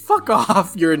fuck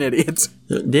off, you're an idiot.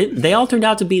 They all turned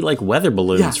out to be weather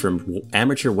balloons from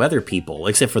amateur weather people,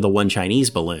 except for the one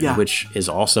Chinese balloon, which is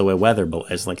also a weather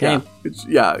balloon. It's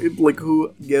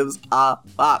who gives a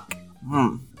fuck?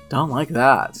 Don't like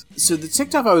that. So the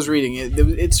TikTok I was reading,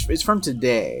 it's from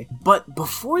today. But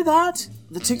before that,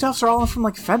 the TikToks are all from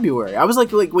February. I was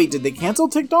like, wait, did they cancel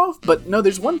TikTok? But no,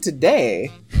 there's one today.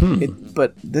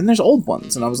 But then there's old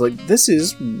ones. And I was like, this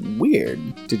is weird.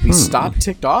 Did we stop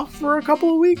TikTok for a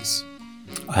couple of weeks?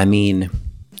 I mean,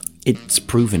 it's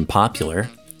proven popular.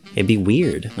 It'd be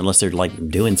weird unless they're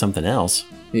doing something else.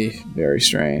 Very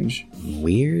strange.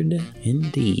 Weird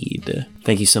indeed.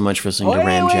 Thank you so much for listening to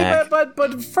Ramjack.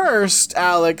 But first,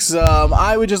 Alex,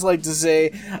 I would just like to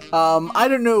say, I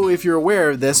don't know if you're aware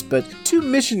of this, but 2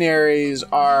 missionaries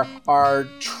are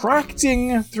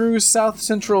tracting through South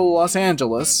Central Los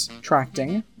Angeles.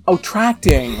 Tracting,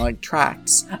 like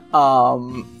tracts.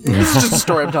 This is just a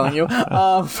story I'm telling you.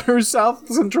 Through South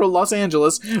Central Los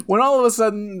Angeles, when all of a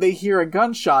sudden they hear a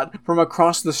gunshot from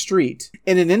across the street.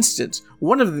 In an instant,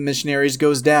 one of the missionaries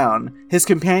goes down. His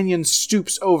companion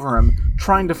stoops over him,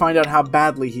 trying to find out how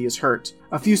badly he is hurt.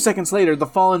 A few seconds later, the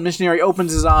fallen missionary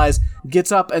opens his eyes,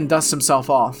 gets up, and dusts himself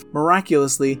off.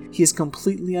 Miraculously, he is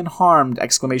completely unharmed! !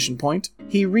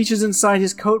 He reaches inside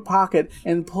his coat pocket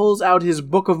and pulls out his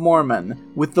Book of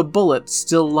Mormon, with the bullet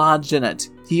still lodged in it.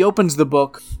 He opens the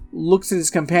book, looks at his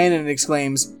companion, and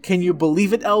exclaims, "Can you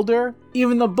believe it, Elder?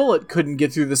 Even the bullet couldn't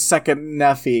get through the second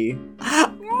Nephi."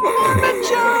 Mormon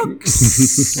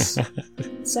jokes!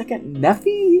 Second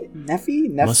Nephi?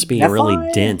 Must be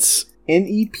really dense.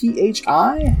 Nephi?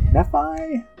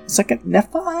 Nephi? Second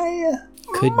Nephi?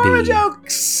 Could Mormon be.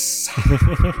 Jokes!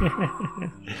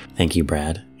 Thank you,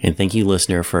 Brad. And thank you,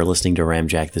 listener, for listening to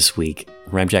Ramjack this week.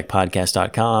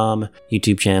 RamjackPodcast.com,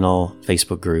 YouTube channel,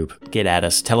 Facebook group. Get at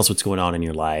us. Tell us what's going on in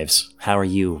your lives. How are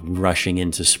you rushing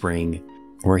into spring?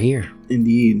 We're here.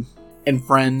 Indeed. And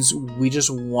friends, we just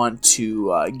want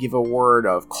to give a word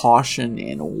of caution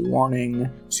and warning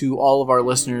to all of our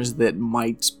listeners that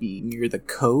might be near the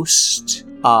coast.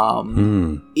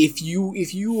 If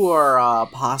you are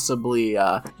possibly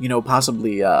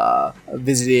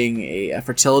visiting a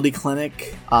fertility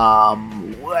clinic,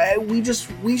 we just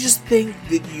think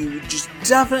that you just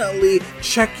definitely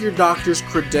check your doctor's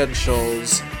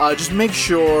credentials. Just make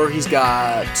sure he's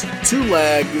got 2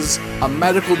 legs, a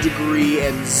medical degree,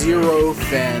 and 0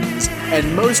 fins,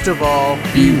 and most of all,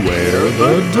 beware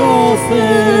the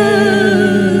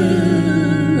dolphins.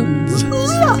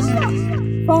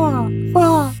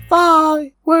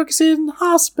 Fa works in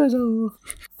hospital.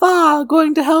 Fa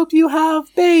going to help you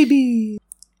have baby.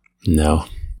 No.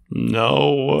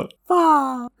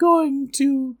 Fa going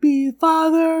to be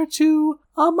father to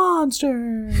a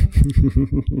monster.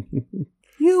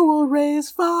 You will raise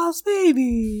Fa's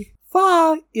baby.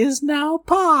 Fa is now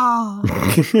Pa.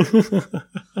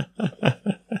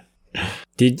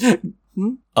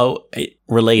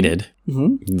 Related.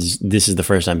 Mm-hmm. This is the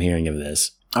first I'm hearing of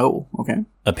this. Oh, okay.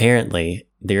 Apparently,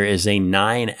 there is a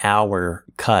 9-hour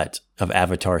cut of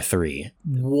Avatar 3.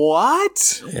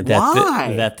 What?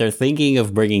 Why? That they're thinking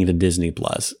of bringing to Disney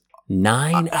Plus.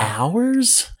 9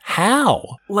 hours?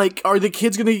 How? Like, are the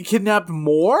kids going to get kidnapped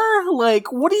more?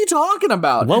 Like, what are you talking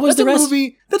about? What was the rest?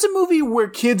 That's a movie where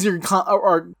kids are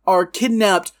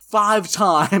kidnapped 5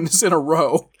 times in a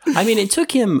row. I mean, it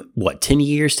took him, 10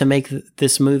 years to make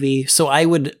this movie? So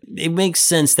it makes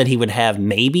sense that he would have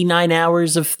maybe 9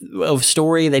 hours of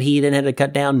story that he then had to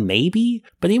cut down, maybe?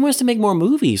 But he wants to make more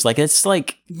movies. Like, it's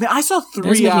like... I saw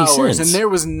 3 hours, and there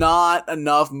was not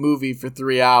enough movie for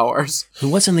 3 hours.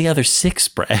 What's in the other 6,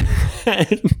 Brad?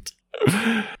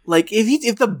 Like,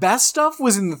 if the best stuff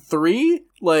was in the 3,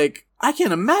 like... I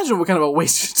can't imagine what kind of a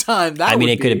waste of time that would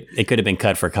be. It could have been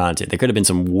cut for content. There could have been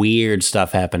some weird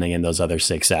stuff happening in those other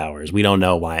 6 hours. We don't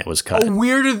know why it was cut.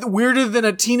 Weirder than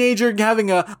a teenager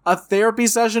having a therapy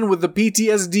session with the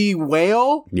PTSD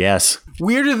whale? Yes.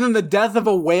 Weirder than the death of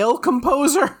a whale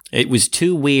composer? It was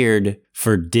too weird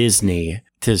for Disney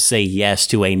to say yes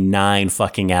to a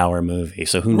 9-fucking-hour movie.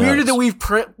 So who knows? Weirder that we've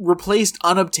replaced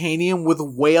unobtainium with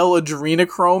whale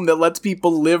adrenochrome that lets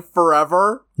people live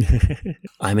forever?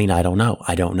 I mean, I don't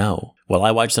know. Well,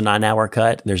 I watched the 9-hour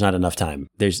cut. There's not enough time.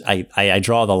 I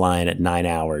draw the line at 9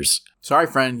 hours. Sorry,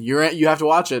 friend. You have to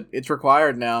watch it. It's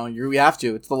required now. We have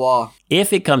to. It's the law.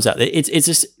 If it comes out, it's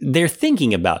just they're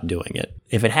thinking about doing it.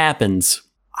 If it happens,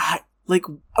 like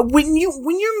when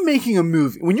you're making a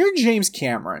movie, when you're James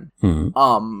Cameron, mm-hmm.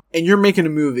 And you're making a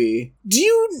movie, do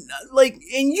you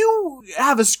and you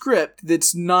have a script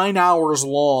that's 9 hours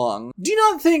long? Do you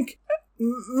not think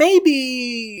maybe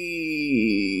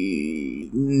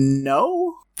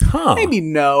no? Huh? Maybe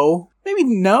no?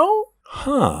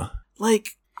 Huh?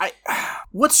 Like.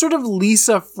 What sort of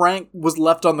Lisa Frank was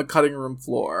left on the cutting room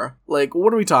floor? Like,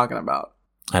 what are we talking about?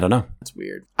 I don't know. That's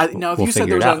weird. If you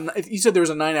said there was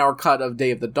a 9-hour cut of Day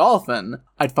of the Dolphin,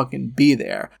 I'd fucking be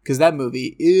there because that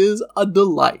movie is a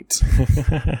delight.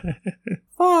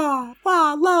 Pa,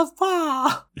 love,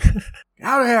 Pa. Get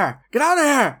out of here! Get out of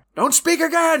here! Don't speak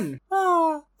again.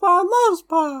 Pa loves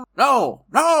Pa. No.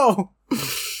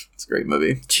 It's a great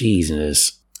movie.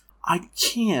 Jesus. I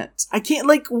can't.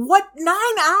 Like, what? 9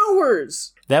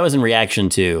 hours? That was in reaction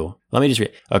to, let me just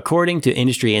read. According to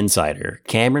Industry Insider,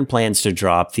 Cameron plans to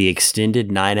drop the extended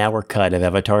 9-hour cut of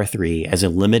Avatar 3 as a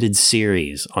limited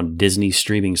series on Disney's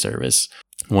streaming service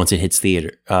once it hits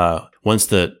theater. Once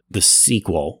the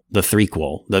sequel, the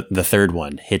threequel, the third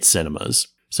one hits cinemas.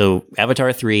 So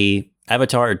Avatar 3,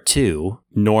 Avatar 2,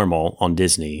 normal on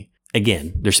Disney.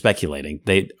 Again, they're speculating.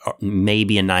 They may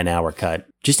be a 9-hour cut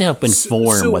just to help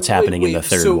inform what's happening in the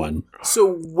third one.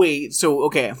 So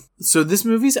this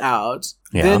movie's out.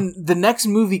 Yeah. Then the next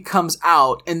movie comes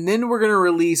out, and then we're going to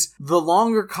release the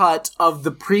longer cut of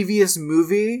the previous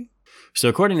movie. So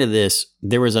according to this,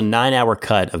 there was a 9-hour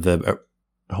cut of the...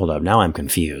 hold up, now I'm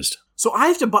confused. So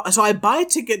I buy a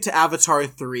ticket to Avatar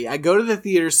 3. I go to the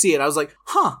theater, see it. I was like,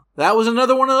 that was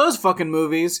another one of those fucking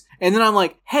movies. And then I'm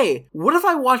like, hey, what if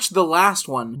I watched the last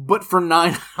one, but for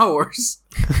 9 hours?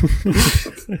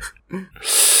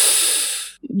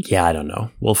 Yeah, I don't know.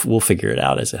 We'll figure it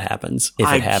out as it happens.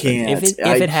 If it happens.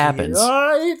 If it happens.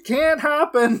 It can't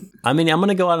happen. I mean, I'm going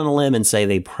to go out on a limb and say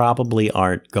they probably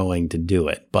aren't going to do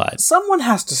it, but... someone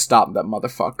has to stop that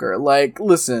motherfucker. Like,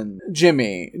 listen,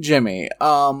 Jimmy,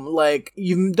 like,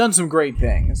 you've done some great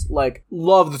things. Like,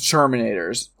 love the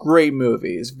Terminators. Great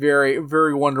movies. Very,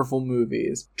 very wonderful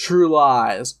movies. True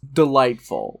Lies.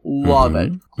 Delightful. Love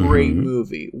it. Great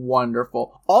movie.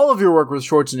 Wonderful. All of your work with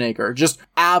Schwarzenegger. Just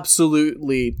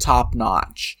absolutely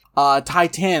top-notch.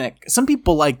 Titanic. Some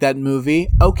people like that movie.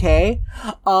 Okay.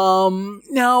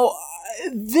 Now,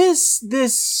 this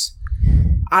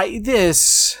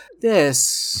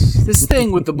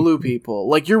thing with the blue people,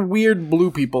 like your weird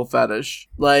blue people fetish,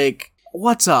 like,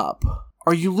 what's up?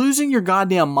 Are you losing your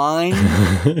goddamn mind?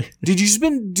 Did you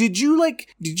spend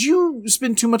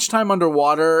too much time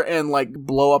underwater and like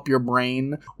blow up your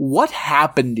brain? What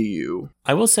happened to you?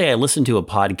 I will say I listened to a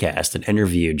podcast that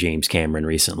interviewed James Cameron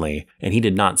recently, and he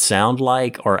did not sound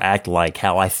like or act like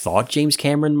how I thought James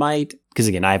Cameron might. Because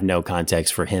again, I have no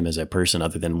context for him as a person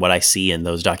other than what I see in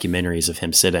those documentaries of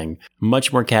him sitting.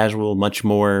 Much more casual, much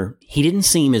more... he didn't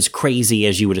seem as crazy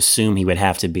as you would assume he would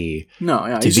have to be. No,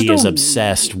 yeah. To be as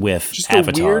obsessed with just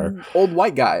Avatar. A weird old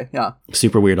white guy, yeah.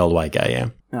 Super weird old white guy, yeah.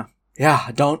 Yeah. Yeah,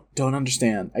 I don't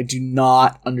understand. I do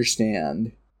not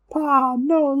understand. Pa,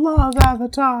 no love,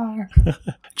 Avatar.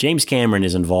 James Cameron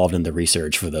is involved in the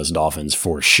research for those dolphins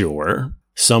for sure.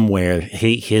 Somewhere,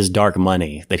 his dark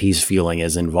money that he's fueling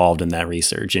is involved in that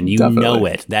research, and you know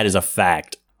it. That is a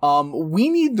fact. We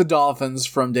need the dolphins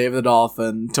from Dave the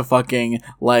Dolphin to fucking,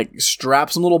 like,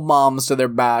 strap some little bombs to their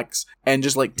backs and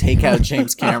just, like, take out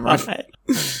James Cameron.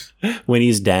 When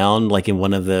he's down, like, in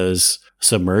one of those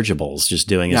submergibles, just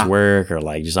doing his work, or,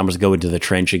 like, just, I'm just going to the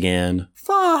trench again.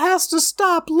 Fa has to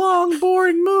stop long,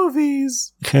 boring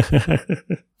movies.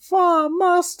 Fa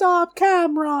must stop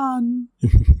Cameron.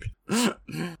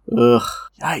 Ugh.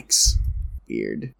 Yikes. Weird.